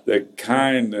 the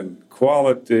kind and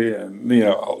quality and,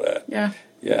 all that.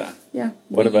 Yeah.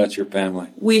 What about your family?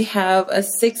 We have a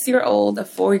 6-year-old, a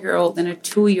 4-year-old, and a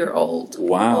 2-year-old.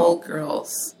 Wow. All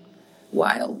girls.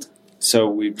 Wild. So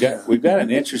we've got an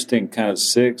interesting kind of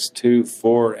 6, 2,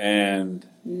 4, and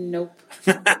nope.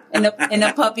 and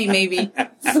a puppy maybe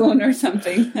soon or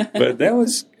something. But that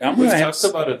was we've talked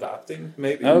about adopting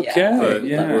maybe. Okay.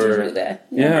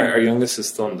 Our youngest is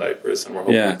still in diapers, and we're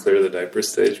hoping to clear the diaper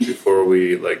stage before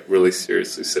we like really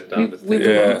seriously sit down to think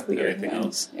about anything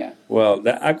else. Yeah. Well,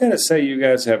 I've got to say, you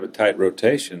guys have a tight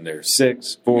rotation there.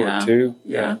 6, 4, 2.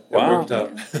 Yeah. Wow.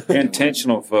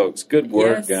 Intentional folks. Good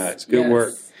work, guys. Good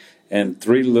work. And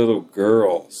 3 little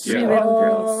girls. 3 little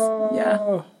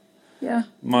girls. Yeah.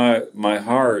 My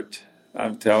heart,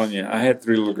 I'm telling you, I had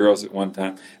 3 little girls at one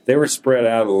time. They were spread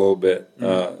out a little bit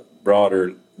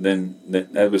broader than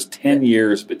that. Was 10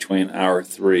 years between our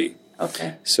 3.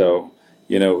 Okay. So,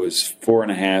 it was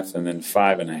 4.5 and then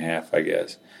 5.5, I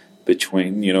guess,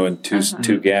 between, and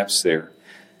two gaps there.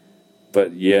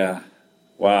 But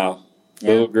wow.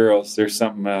 Little girls, they're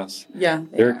something else. Yeah.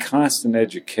 They're a constant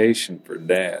education for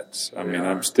dads. I mean,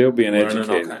 I'm still being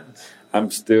educated.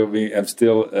 I'm still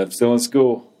in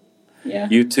school. Yeah.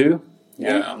 You too?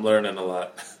 Yeah, I'm learning a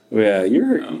lot. Yeah,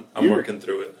 I'm working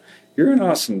through it. You're an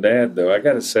awesome dad, though. I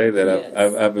got to say that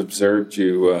I've observed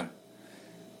you,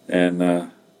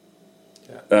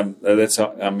 that's.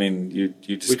 I mean, you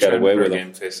just got away with it.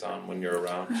 Game face on when you're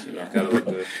around. Gotta look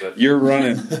good. But. You're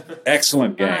running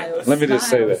excellent game. Let me just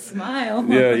say that. Smile.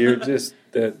 Yeah, you're just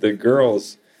the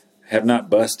girls have not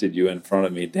busted you in front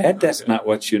of me. Dad, that's not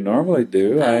what you normally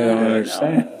do. I don't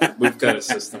understand. No. We've got a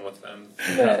system with them.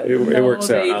 It works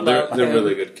out. They're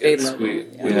really good kids. We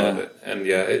love it, and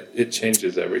it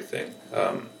changes everything.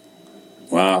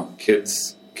 Wow,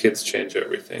 kids change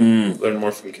everything. Learn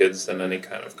more from kids than any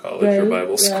kind of college or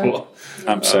Bible school.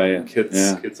 I'm saying,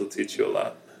 kids will teach you a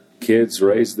lot. Kids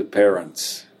raise the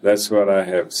parents. That's what I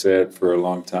have said for a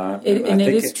long time. It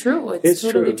is true. It's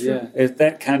totally true. Yeah. It's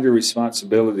that kind of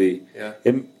responsibility. Yeah.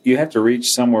 You have to reach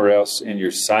somewhere else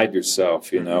inside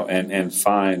yourself, and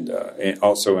find, and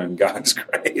also in God's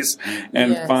grace,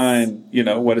 and find,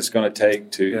 what it's going to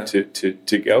take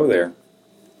to go there.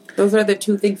 Those are the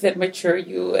two things that mature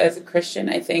you as a Christian.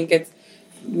 I think it's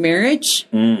marriage,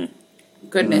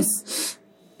 goodness,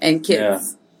 and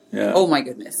kids. Yeah. Oh my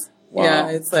goodness. Wow. Yeah,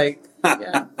 it's like.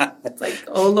 Yeah, it's like,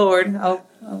 oh Lord,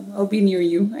 I'll be near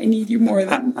you. I need you more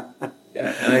than.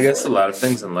 Yeah, and I guess a lot of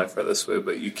things in life are this way,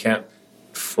 but you can't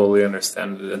fully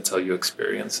understand it until you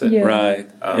experience it. Yeah. Right.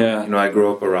 I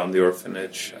grew up around the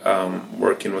orphanage,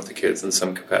 working with the kids in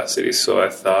some capacity. So I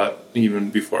thought, even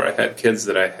before I had kids,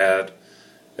 that I had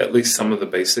at least some of the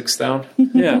basics down.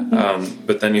 Yeah.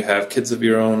 But then you have kids of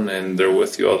your own, and they're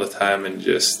with you all the time, and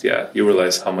just you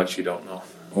realize how much you don't know.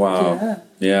 Wow.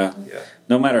 Yeah.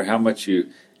 No matter how much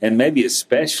and maybe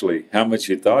especially how much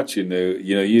you thought you knew,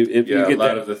 you get a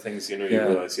lot of the things you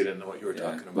realize you didn't know what you were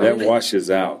talking about. That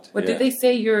washes out. What did they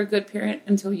say? You're a good parent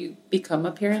until you become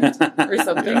a parent, or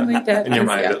something like that. In your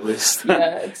mind, at least.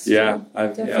 Yeah, it's true.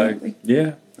 Definitely.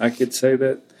 I could say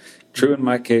that. True in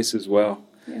my case as well.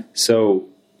 Yeah. So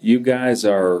you guys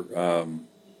are,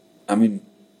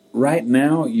 right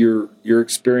now you're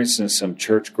experiencing some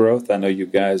church growth. I know you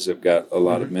guys have got a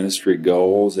lot of ministry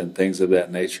goals and things of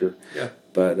that nature. Yeah.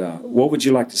 But what would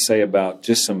you like to say about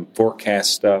just some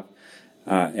forecast stuff,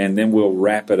 and then we'll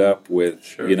wrap it up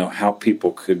with how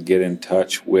people could get in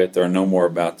touch with or know more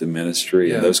about the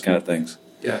ministry and those kind of things.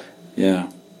 Yeah.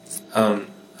 Yeah. I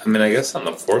guess on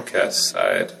the forecast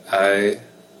side, I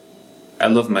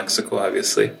love Mexico,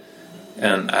 obviously,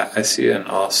 and I see an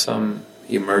awesome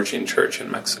emerging church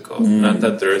in Mexico. Not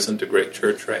that there isn't a great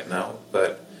church right now,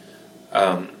 but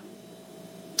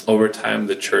over time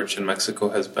the church in Mexico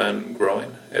has been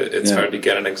growing. It's hard to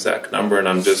get an exact number, and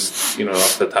I'm just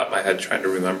off the top of my head trying to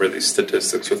remember these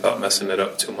statistics without messing it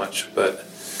up too much. But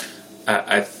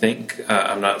I think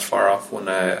I'm not far off when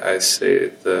I say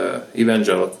the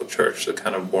evangelical church, the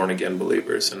kind of born again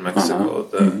believers in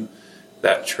Mexico.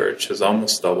 That church has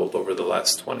almost doubled over the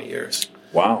last 20 years.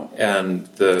 Wow! And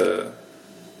the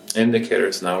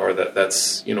indicators now are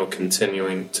that's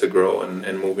continuing to grow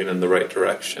and moving in the right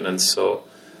direction. And so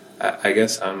I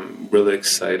guess I'm really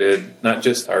excited, not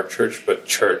just our church, but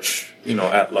church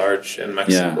at large in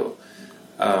Mexico.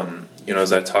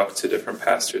 As I talk to different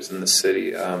pastors in the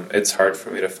city, it's hard for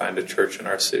me to find a church in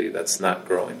our city that's not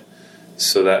growing.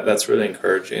 So that's really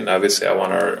encouraging. Obviously I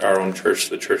want our own church,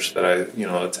 the church that I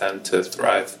attend, to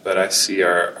thrive, but I see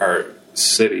our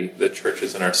city, the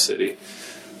churches in our city,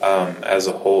 as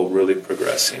a whole really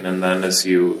progressing. And then as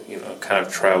you kind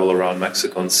of travel around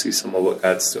Mexico and see some of what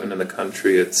God's doing in the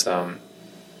country, it's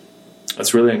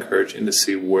really encouraging to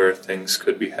see where things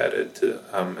could be headed to,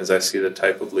 as I see the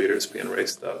type of leaders being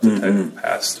raised up, the type of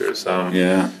pastors.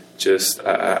 Just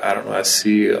I don't know, I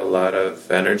see a lot of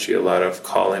energy, a lot of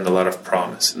calling, a lot of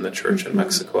promise in the church in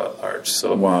Mexico at large.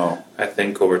 So I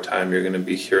think over time you're going to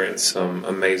be hearing some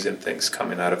amazing things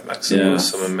coming out of Mexico,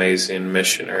 some amazing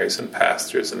missionaries and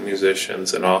pastors and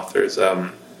musicians and authors.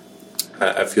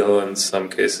 I feel in some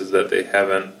cases that they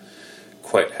haven't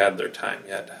quite had their time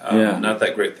yet. Not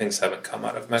that great things haven't come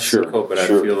out of Mexico, but I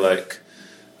feel like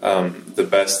the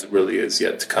best really is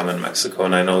yet to come in Mexico.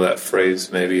 And I know that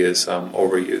phrase maybe is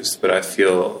overused, but I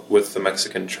feel with the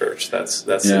Mexican church that's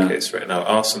the case right now.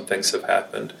 Awesome things have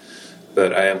happened,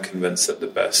 but I am convinced that the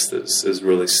best is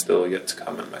really still yet to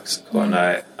come in Mexico. And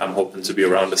I'm hoping to be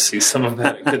around to see some of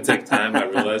that. It could take time, I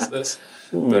realize this.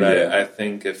 But I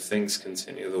think if things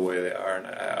continue the way they are, and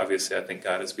obviously I think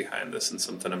God is behind this and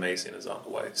something amazing is on the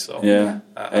way. So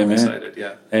I'm excited,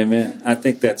 Amen. I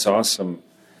think that's awesome.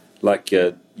 Like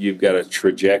you've got a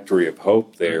trajectory of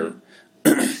hope there.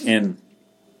 And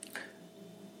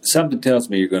something tells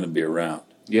me you're going to be around.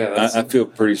 Yeah. I feel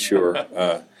pretty sure.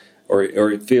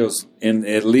 or it feels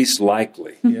at least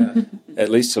likely. Yeah. At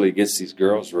least till he gets these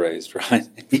girls raised, right?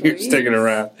 You're sticking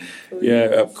around.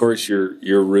 Yeah, of course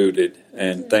you're rooted,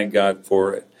 and thank God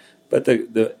for it. But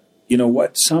the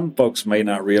what some folks may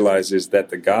not realize is that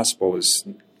the gospel is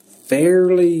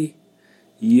fairly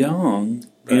young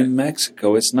in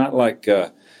Mexico. It's not like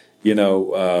it's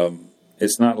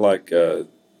not like the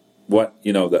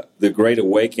Great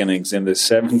Awakenings in the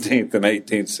 17th and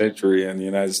 18th century in the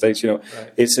United States.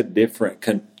 It's a different,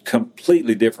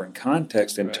 completely different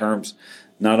context in terms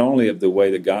not only of the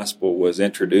way the gospel was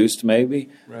introduced, maybe,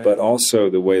 but also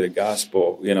the way the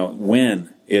gospel,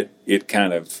 when it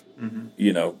kind of,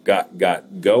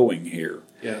 got going here.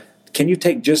 Yeah. Can you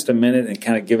take just a minute and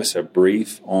kind of give us a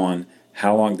brief on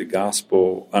how long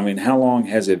how long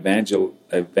has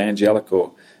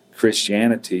evangelical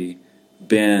Christianity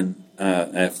been,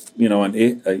 going?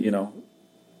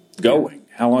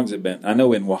 How long has it been? I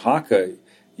know in Oaxaca,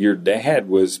 your dad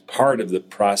was part of the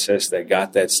process that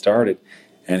got that started,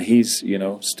 and he's,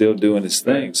 still doing his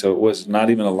thing. So it was not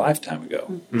even a lifetime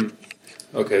ago. Mm-hmm.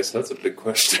 Okay, so that's a big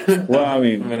question. Well, I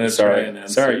mean, I'm going to try and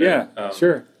answer. Yeah,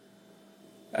 sure.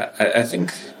 I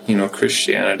think,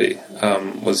 Christianity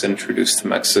was introduced to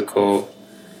Mexico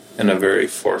in a very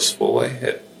forceful way.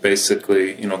 It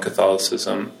basically,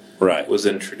 Catholicism was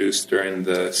introduced during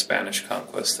the Spanish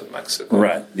conquest of Mexico.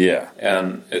 Right, yeah.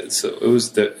 And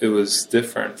it was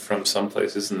different from some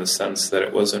places in the sense that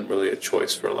it wasn't really a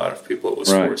choice for a lot of people. It was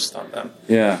forced on them.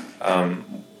 Yeah.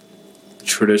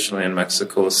 Traditionally in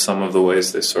Mexico, some of the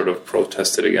ways they sort of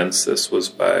protested against this was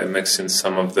by mixing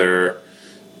some of their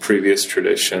previous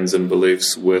traditions and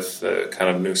beliefs with the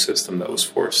kind of new system that was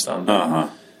forced on them. Uh-huh.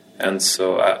 And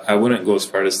so I wouldn't go as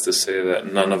far as to say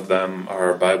that none of them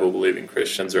are Bible-believing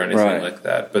Christians or anything like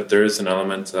that, but there is an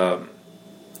element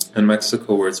in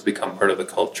Mexico where it's become part of the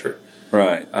culture.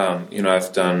 Right.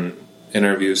 I've done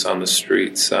interviews on the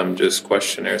streets, just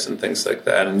questionnaires and things like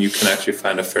that, and you can actually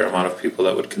find a fair amount of people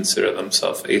that would consider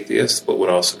themselves atheists, but would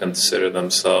also consider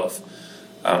themselves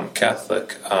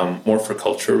Catholic, more for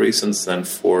cultural reasons than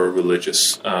for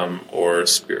religious or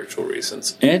spiritual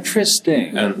reasons.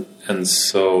 Interesting. And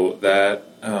so that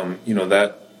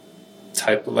that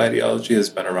type of ideology has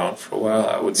been around for a while.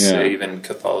 I would say even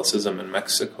Catholicism in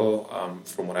Mexico,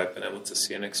 from what I've been able to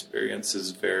see and experience,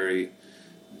 is very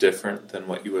different than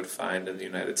what you would find in the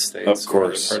United States or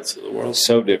other parts of the world.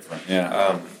 So different,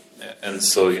 yeah. And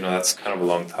so, that's kind of a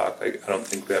long talk. I don't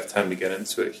think we have time to get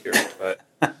into it here, but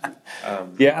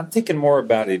I'm thinking more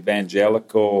about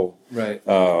evangelical,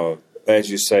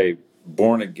 as you say,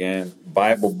 born again,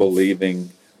 Bible believing.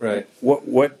 Right.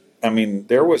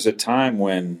 There was a time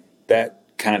when that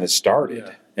kind of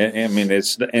started. Yeah.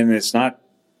 It's not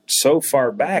so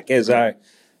far back as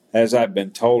I've been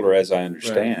told or as I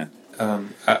understand.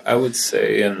 I would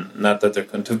say, and not that there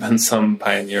couldn't have been some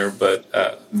pioneer, but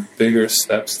bigger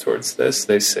steps towards this,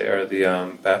 they say, are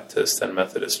the Baptist and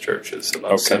Methodist churches,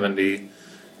 about 70,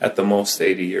 at the most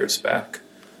 80 years back.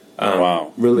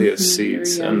 Really as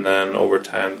seeds, and then over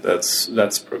time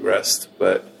that's progressed.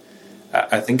 But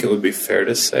I think it would be fair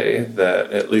to say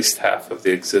that at least half of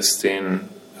the existing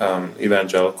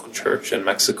evangelical church in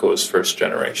Mexico is first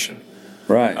generation.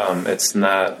 Right. It's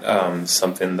not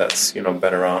something that's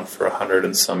been around for 100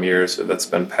 and some years, or that's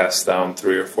been passed down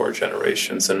 3 or 4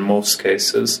 generations. In most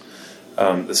cases,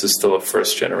 this is still a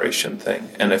first generation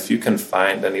thing. And if you can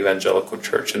find an evangelical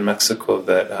church in Mexico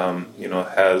that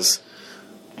has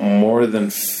more than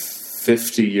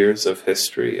 50 years of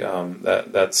history,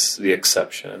 that's the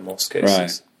exception in most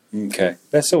cases. Right. Okay,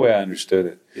 that's the way I understood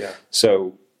it. Yeah.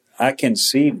 So I can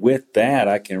see with that,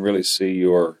 I can really see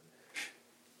your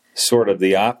sort of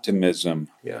the optimism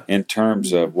in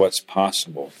terms of what's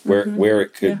possible, where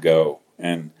it could go,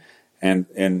 and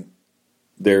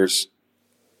there's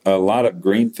a lot of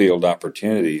greenfield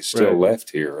opportunities still left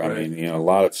here. I mean, a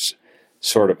lot of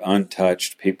sort of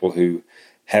untouched people who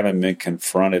haven't been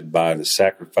confronted by the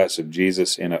sacrifice of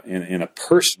Jesus in a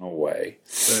personal way,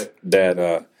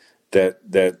 that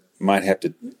might have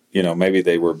to, maybe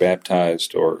they were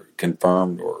baptized or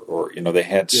confirmed or they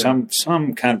had some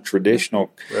kind of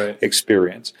traditional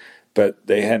experience, but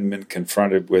they hadn't been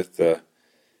confronted with a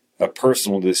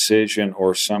personal decision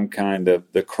or some kind of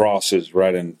the cross is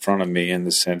right in front of me in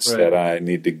the sense that I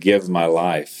need to give my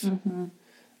life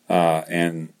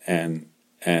and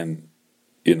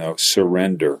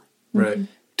surrender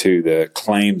to the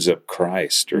claims of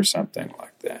Christ or something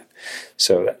like that.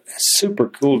 So that's super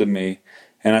cool to me.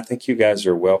 And I think you guys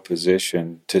are well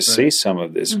positioned to see some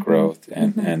of this growth,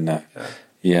 I'm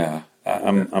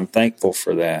thankful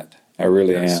for that. I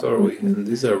really am. So are we. And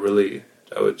these are really,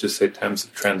 I would just say, times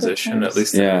of transition, at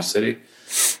least in our city.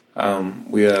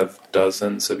 We have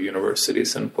dozens of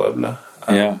universities in Puebla.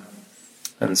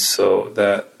 And so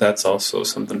that's also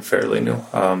something fairly new.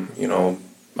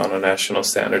 On a national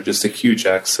standard, just a huge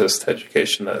access to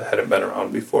education that hadn't been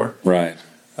around before. Right.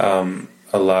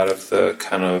 A lot of the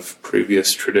kind of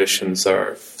previous traditions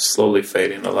are slowly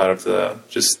fading. A lot of the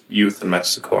just youth in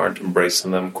Mexico aren't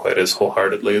embracing them quite as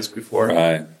wholeheartedly as before.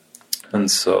 Right.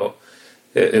 And so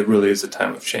it really is a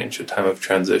time of change, a time of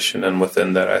transition. And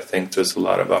within that, I think there's a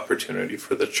lot of opportunity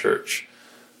for the church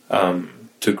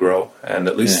to grow and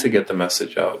at least to get the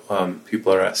message out.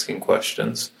 People are asking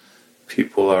questions.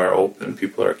 People are open.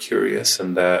 People are curious.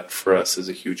 And that, for us, is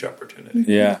a huge opportunity.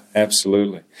 Yeah,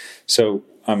 absolutely. So,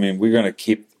 I mean, we're going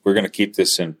to keep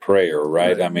this in prayer,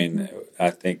 right? I mean,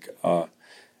 I think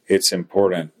it's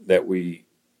important that we,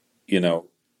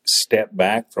 step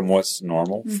back from what's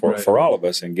normal for all of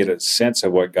us and get a sense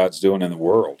of what God's doing in the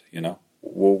world. Well,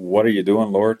 what are you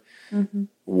doing, Lord? Mm-hmm.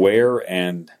 Where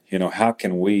and how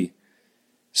can we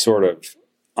sort of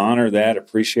honor that,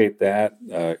 appreciate that,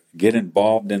 get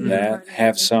involved in that,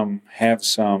 have some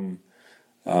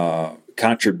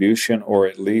contribution, or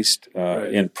at least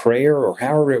in prayer, or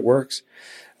however it works.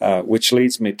 Which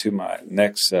leads me to my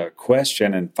next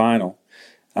question and final.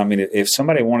 I mean, if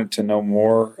somebody wanted to know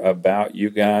more about you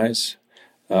guys,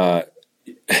 about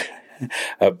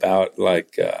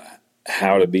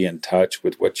how to be in touch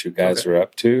with what you guys are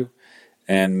up to,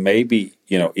 and maybe,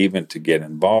 even to get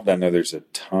involved. I know there's a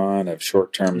ton of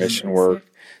short-term mission work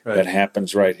that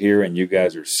happens right here, and you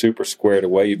guys are super squared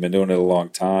away. You've been doing it a long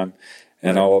time.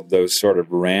 And all of those sort of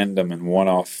random and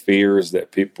one-off fears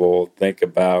that people think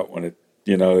about when they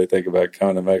think about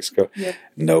coming to Mexico. Yep.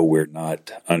 No, we're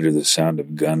not under the sound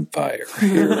of gunfire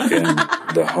here in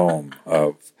the home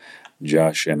of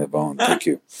Josh and Yvonne. Thank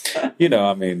you.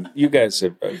 I mean, you guys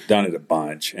have done it a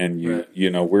bunch, and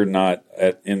we're not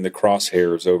in the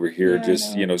crosshairs over here,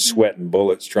 sweating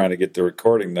bullets trying to get the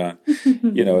recording done.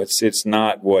 It's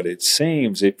not what it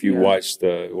seems if you watch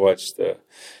the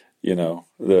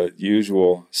the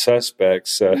usual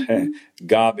suspects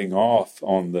gobbing off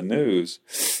on the news.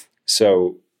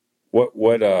 So,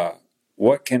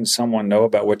 what can someone know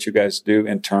about what you guys do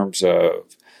in terms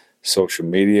of social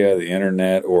media, the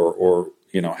internet, or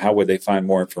how would they find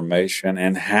more information,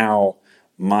 and how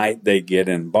might they get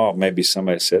involved? Maybe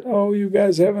somebody said, "Oh, you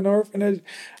guys have an orphanage.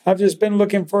 I've just been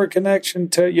looking for a connection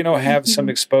to have some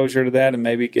exposure to that and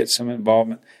maybe get some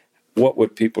involvement." What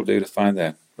would people do to find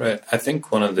that? Right. I think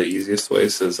one of the easiest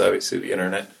ways is obviously the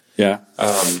internet. Yeah.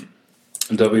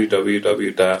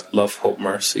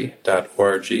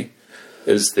 www.lovehopemercy.org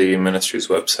is the ministry's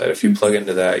website. If you plug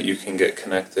into that, you can get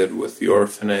connected with the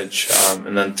orphanage,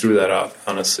 and then through that off,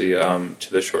 honestly, to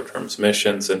the short-term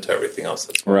missions and to everything else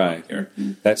that's going on here.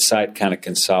 That site kind of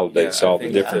consolidates all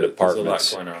the different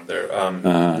departments. There's a lot going on there.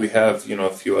 We have, a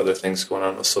few other things going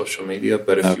on with social media,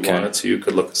 but if you wanted to, you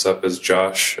could look us up as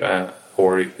Josh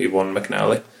or Yvonne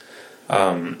McNally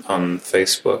on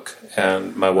Facebook,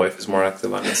 and my wife is more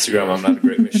active on Instagram. I'm not a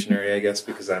great missionary, I guess,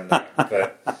 because I'm not.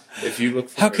 But if you look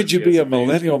for how could you be a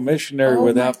millennial missionary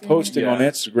without posting on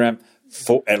Instagram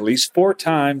at least 4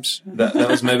 times? That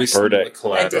was maybe per day.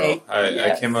 Collateral.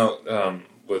 I came out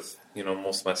with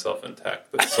most of myself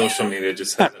intact, but social media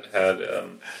just hasn't had a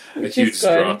huge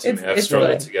draw to me. I've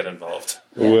struggled to get involved.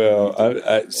 Well,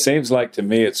 it seems like to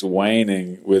me it's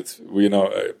waning with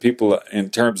people in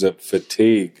terms of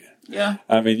fatigue. Yeah.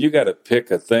 I mean, you got to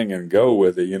pick a thing and go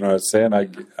with it. You know what I'm saying?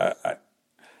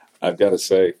 I've got to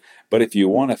say, but if you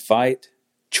want to fight,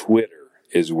 Twitter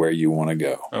is where you want to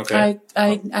go. Okay.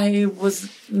 I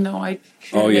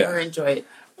never enjoy it.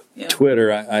 Yeah.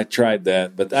 Twitter, I tried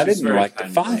that, but I didn't like to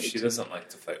fight. She doesn't like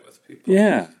to fight with people.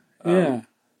 Yeah. Yeah,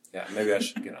 maybe I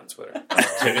should get on Twitter.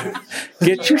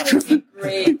 Get your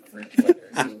great for Twitter.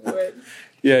 You would.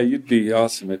 Yeah, you'd be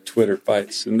awesome at Twitter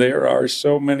fights. And there are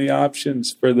so many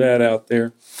options for that out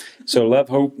there. So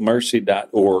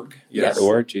lovehopemercy.org. Yes.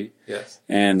 .org. Yes.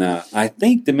 And I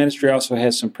think the ministry also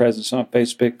has some presence on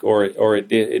Facebook, or it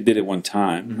did at one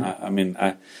time.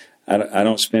 Mm-hmm. I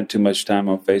don't spend too much time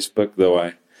on Facebook, though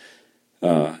I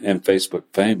am Facebook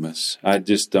famous. I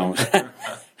just don't.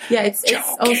 Yeah, it's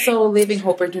also Living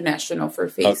Hope International for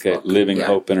Facebook. Okay, Living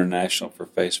Hope International for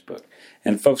Facebook.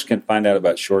 And folks can find out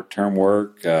about short-term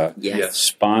work,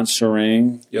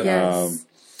 sponsoring,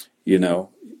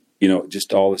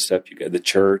 just all the stuff you got. The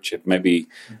church, if maybe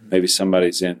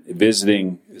somebody's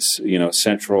visiting,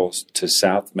 central to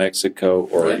South Mexico,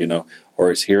 or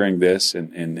or is hearing this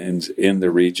and in the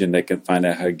region, they can find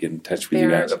out how to get in touch with you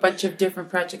guys. There are a bunch of different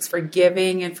projects for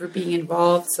giving and for being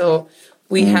involved. So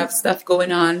we have stuff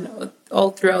going on all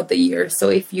throughout the year. So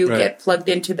if you get plugged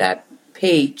into that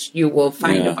page, you will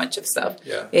find a bunch of stuff.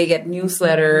 Yeah. You get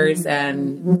newsletters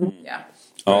and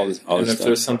all and if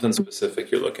there's something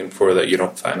specific you're looking for that you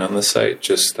don't find on the site,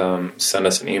 just send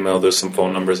us an email. There's some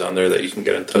phone numbers on there that you can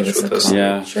get in touch with us.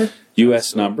 Yeah, sure.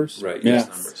 U.S. numbers, right? U.S.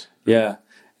 numbers. Yeah,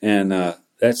 and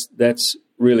that's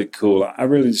really cool. I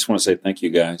really just want to say thank you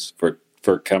guys for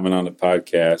coming on the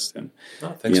podcast, and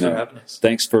thanks for having us.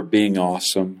 Thanks for being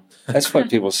awesome. That's what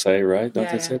people say, right?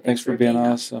 Don't they say thanks for being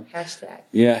awesome? Hashtag.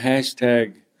 Yeah,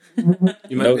 hashtag.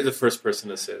 You might be the first person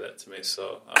to say that to me,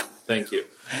 so thank you.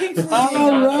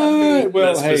 All right.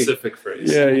 Well, that specific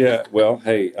phrase. Yeah. Well,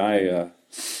 hey, I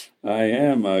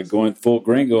am going full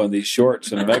gringo in these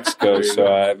shorts in Mexico, so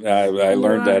I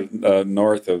learned that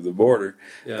north of the border.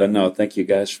 Yeah. But no, thank you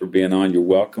guys for being on. You're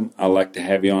welcome. I'd like to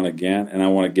have you on again, and I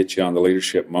want to get you on the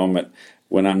Leadership Moment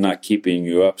when I'm not keeping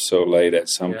you up so late at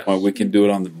some point. We can do it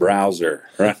on the browser,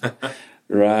 right?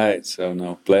 Right. So,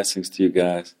 no, blessings to you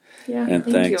guys. Yeah, and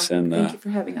thanks. You. And thank you for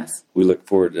having us. We look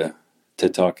forward to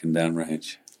talking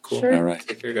downrange. Cool. Sure. All right.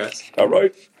 Take care, guys. All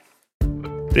right.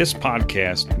 This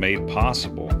podcast made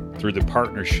possible through the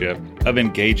partnership of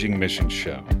Engaging Missions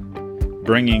Show,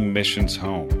 bringing missions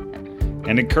home,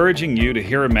 and encouraging you to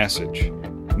hear a message,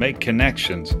 make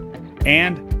connections,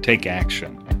 and take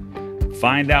action.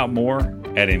 Find out more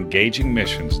at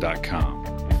engagingmissions.com.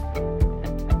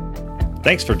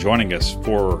 Thanks for joining us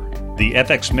for the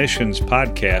FX Missions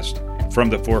podcast from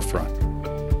the forefront.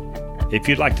 If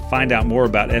you'd like to find out more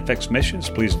about FX Missions,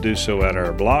 please do so at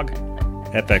our blog,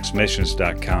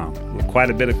 fxmissions.com. Quite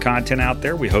a bit of content out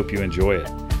there. We hope you enjoy it.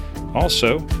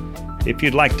 Also, if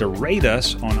you'd like to rate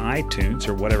us on iTunes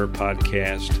or whatever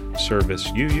podcast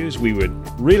service you use, we would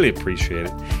really appreciate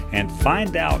it. And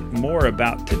find out more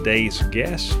about today's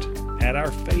guest at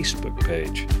our Facebook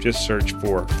page. Just search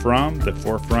for From the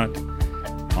Forefront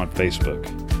on Facebook.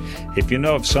 If you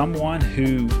know of someone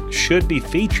who should be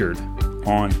featured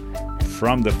on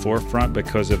From the Forefront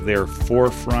because of their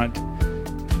forefront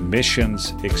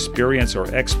missions experience or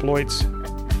exploits,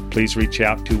 please reach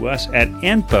out to us at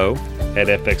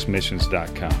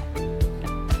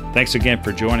info@fxmissions.com. Thanks again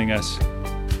for joining us.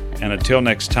 And until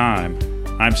next time,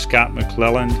 I'm Scott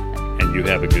McClelland, and you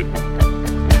have a good one.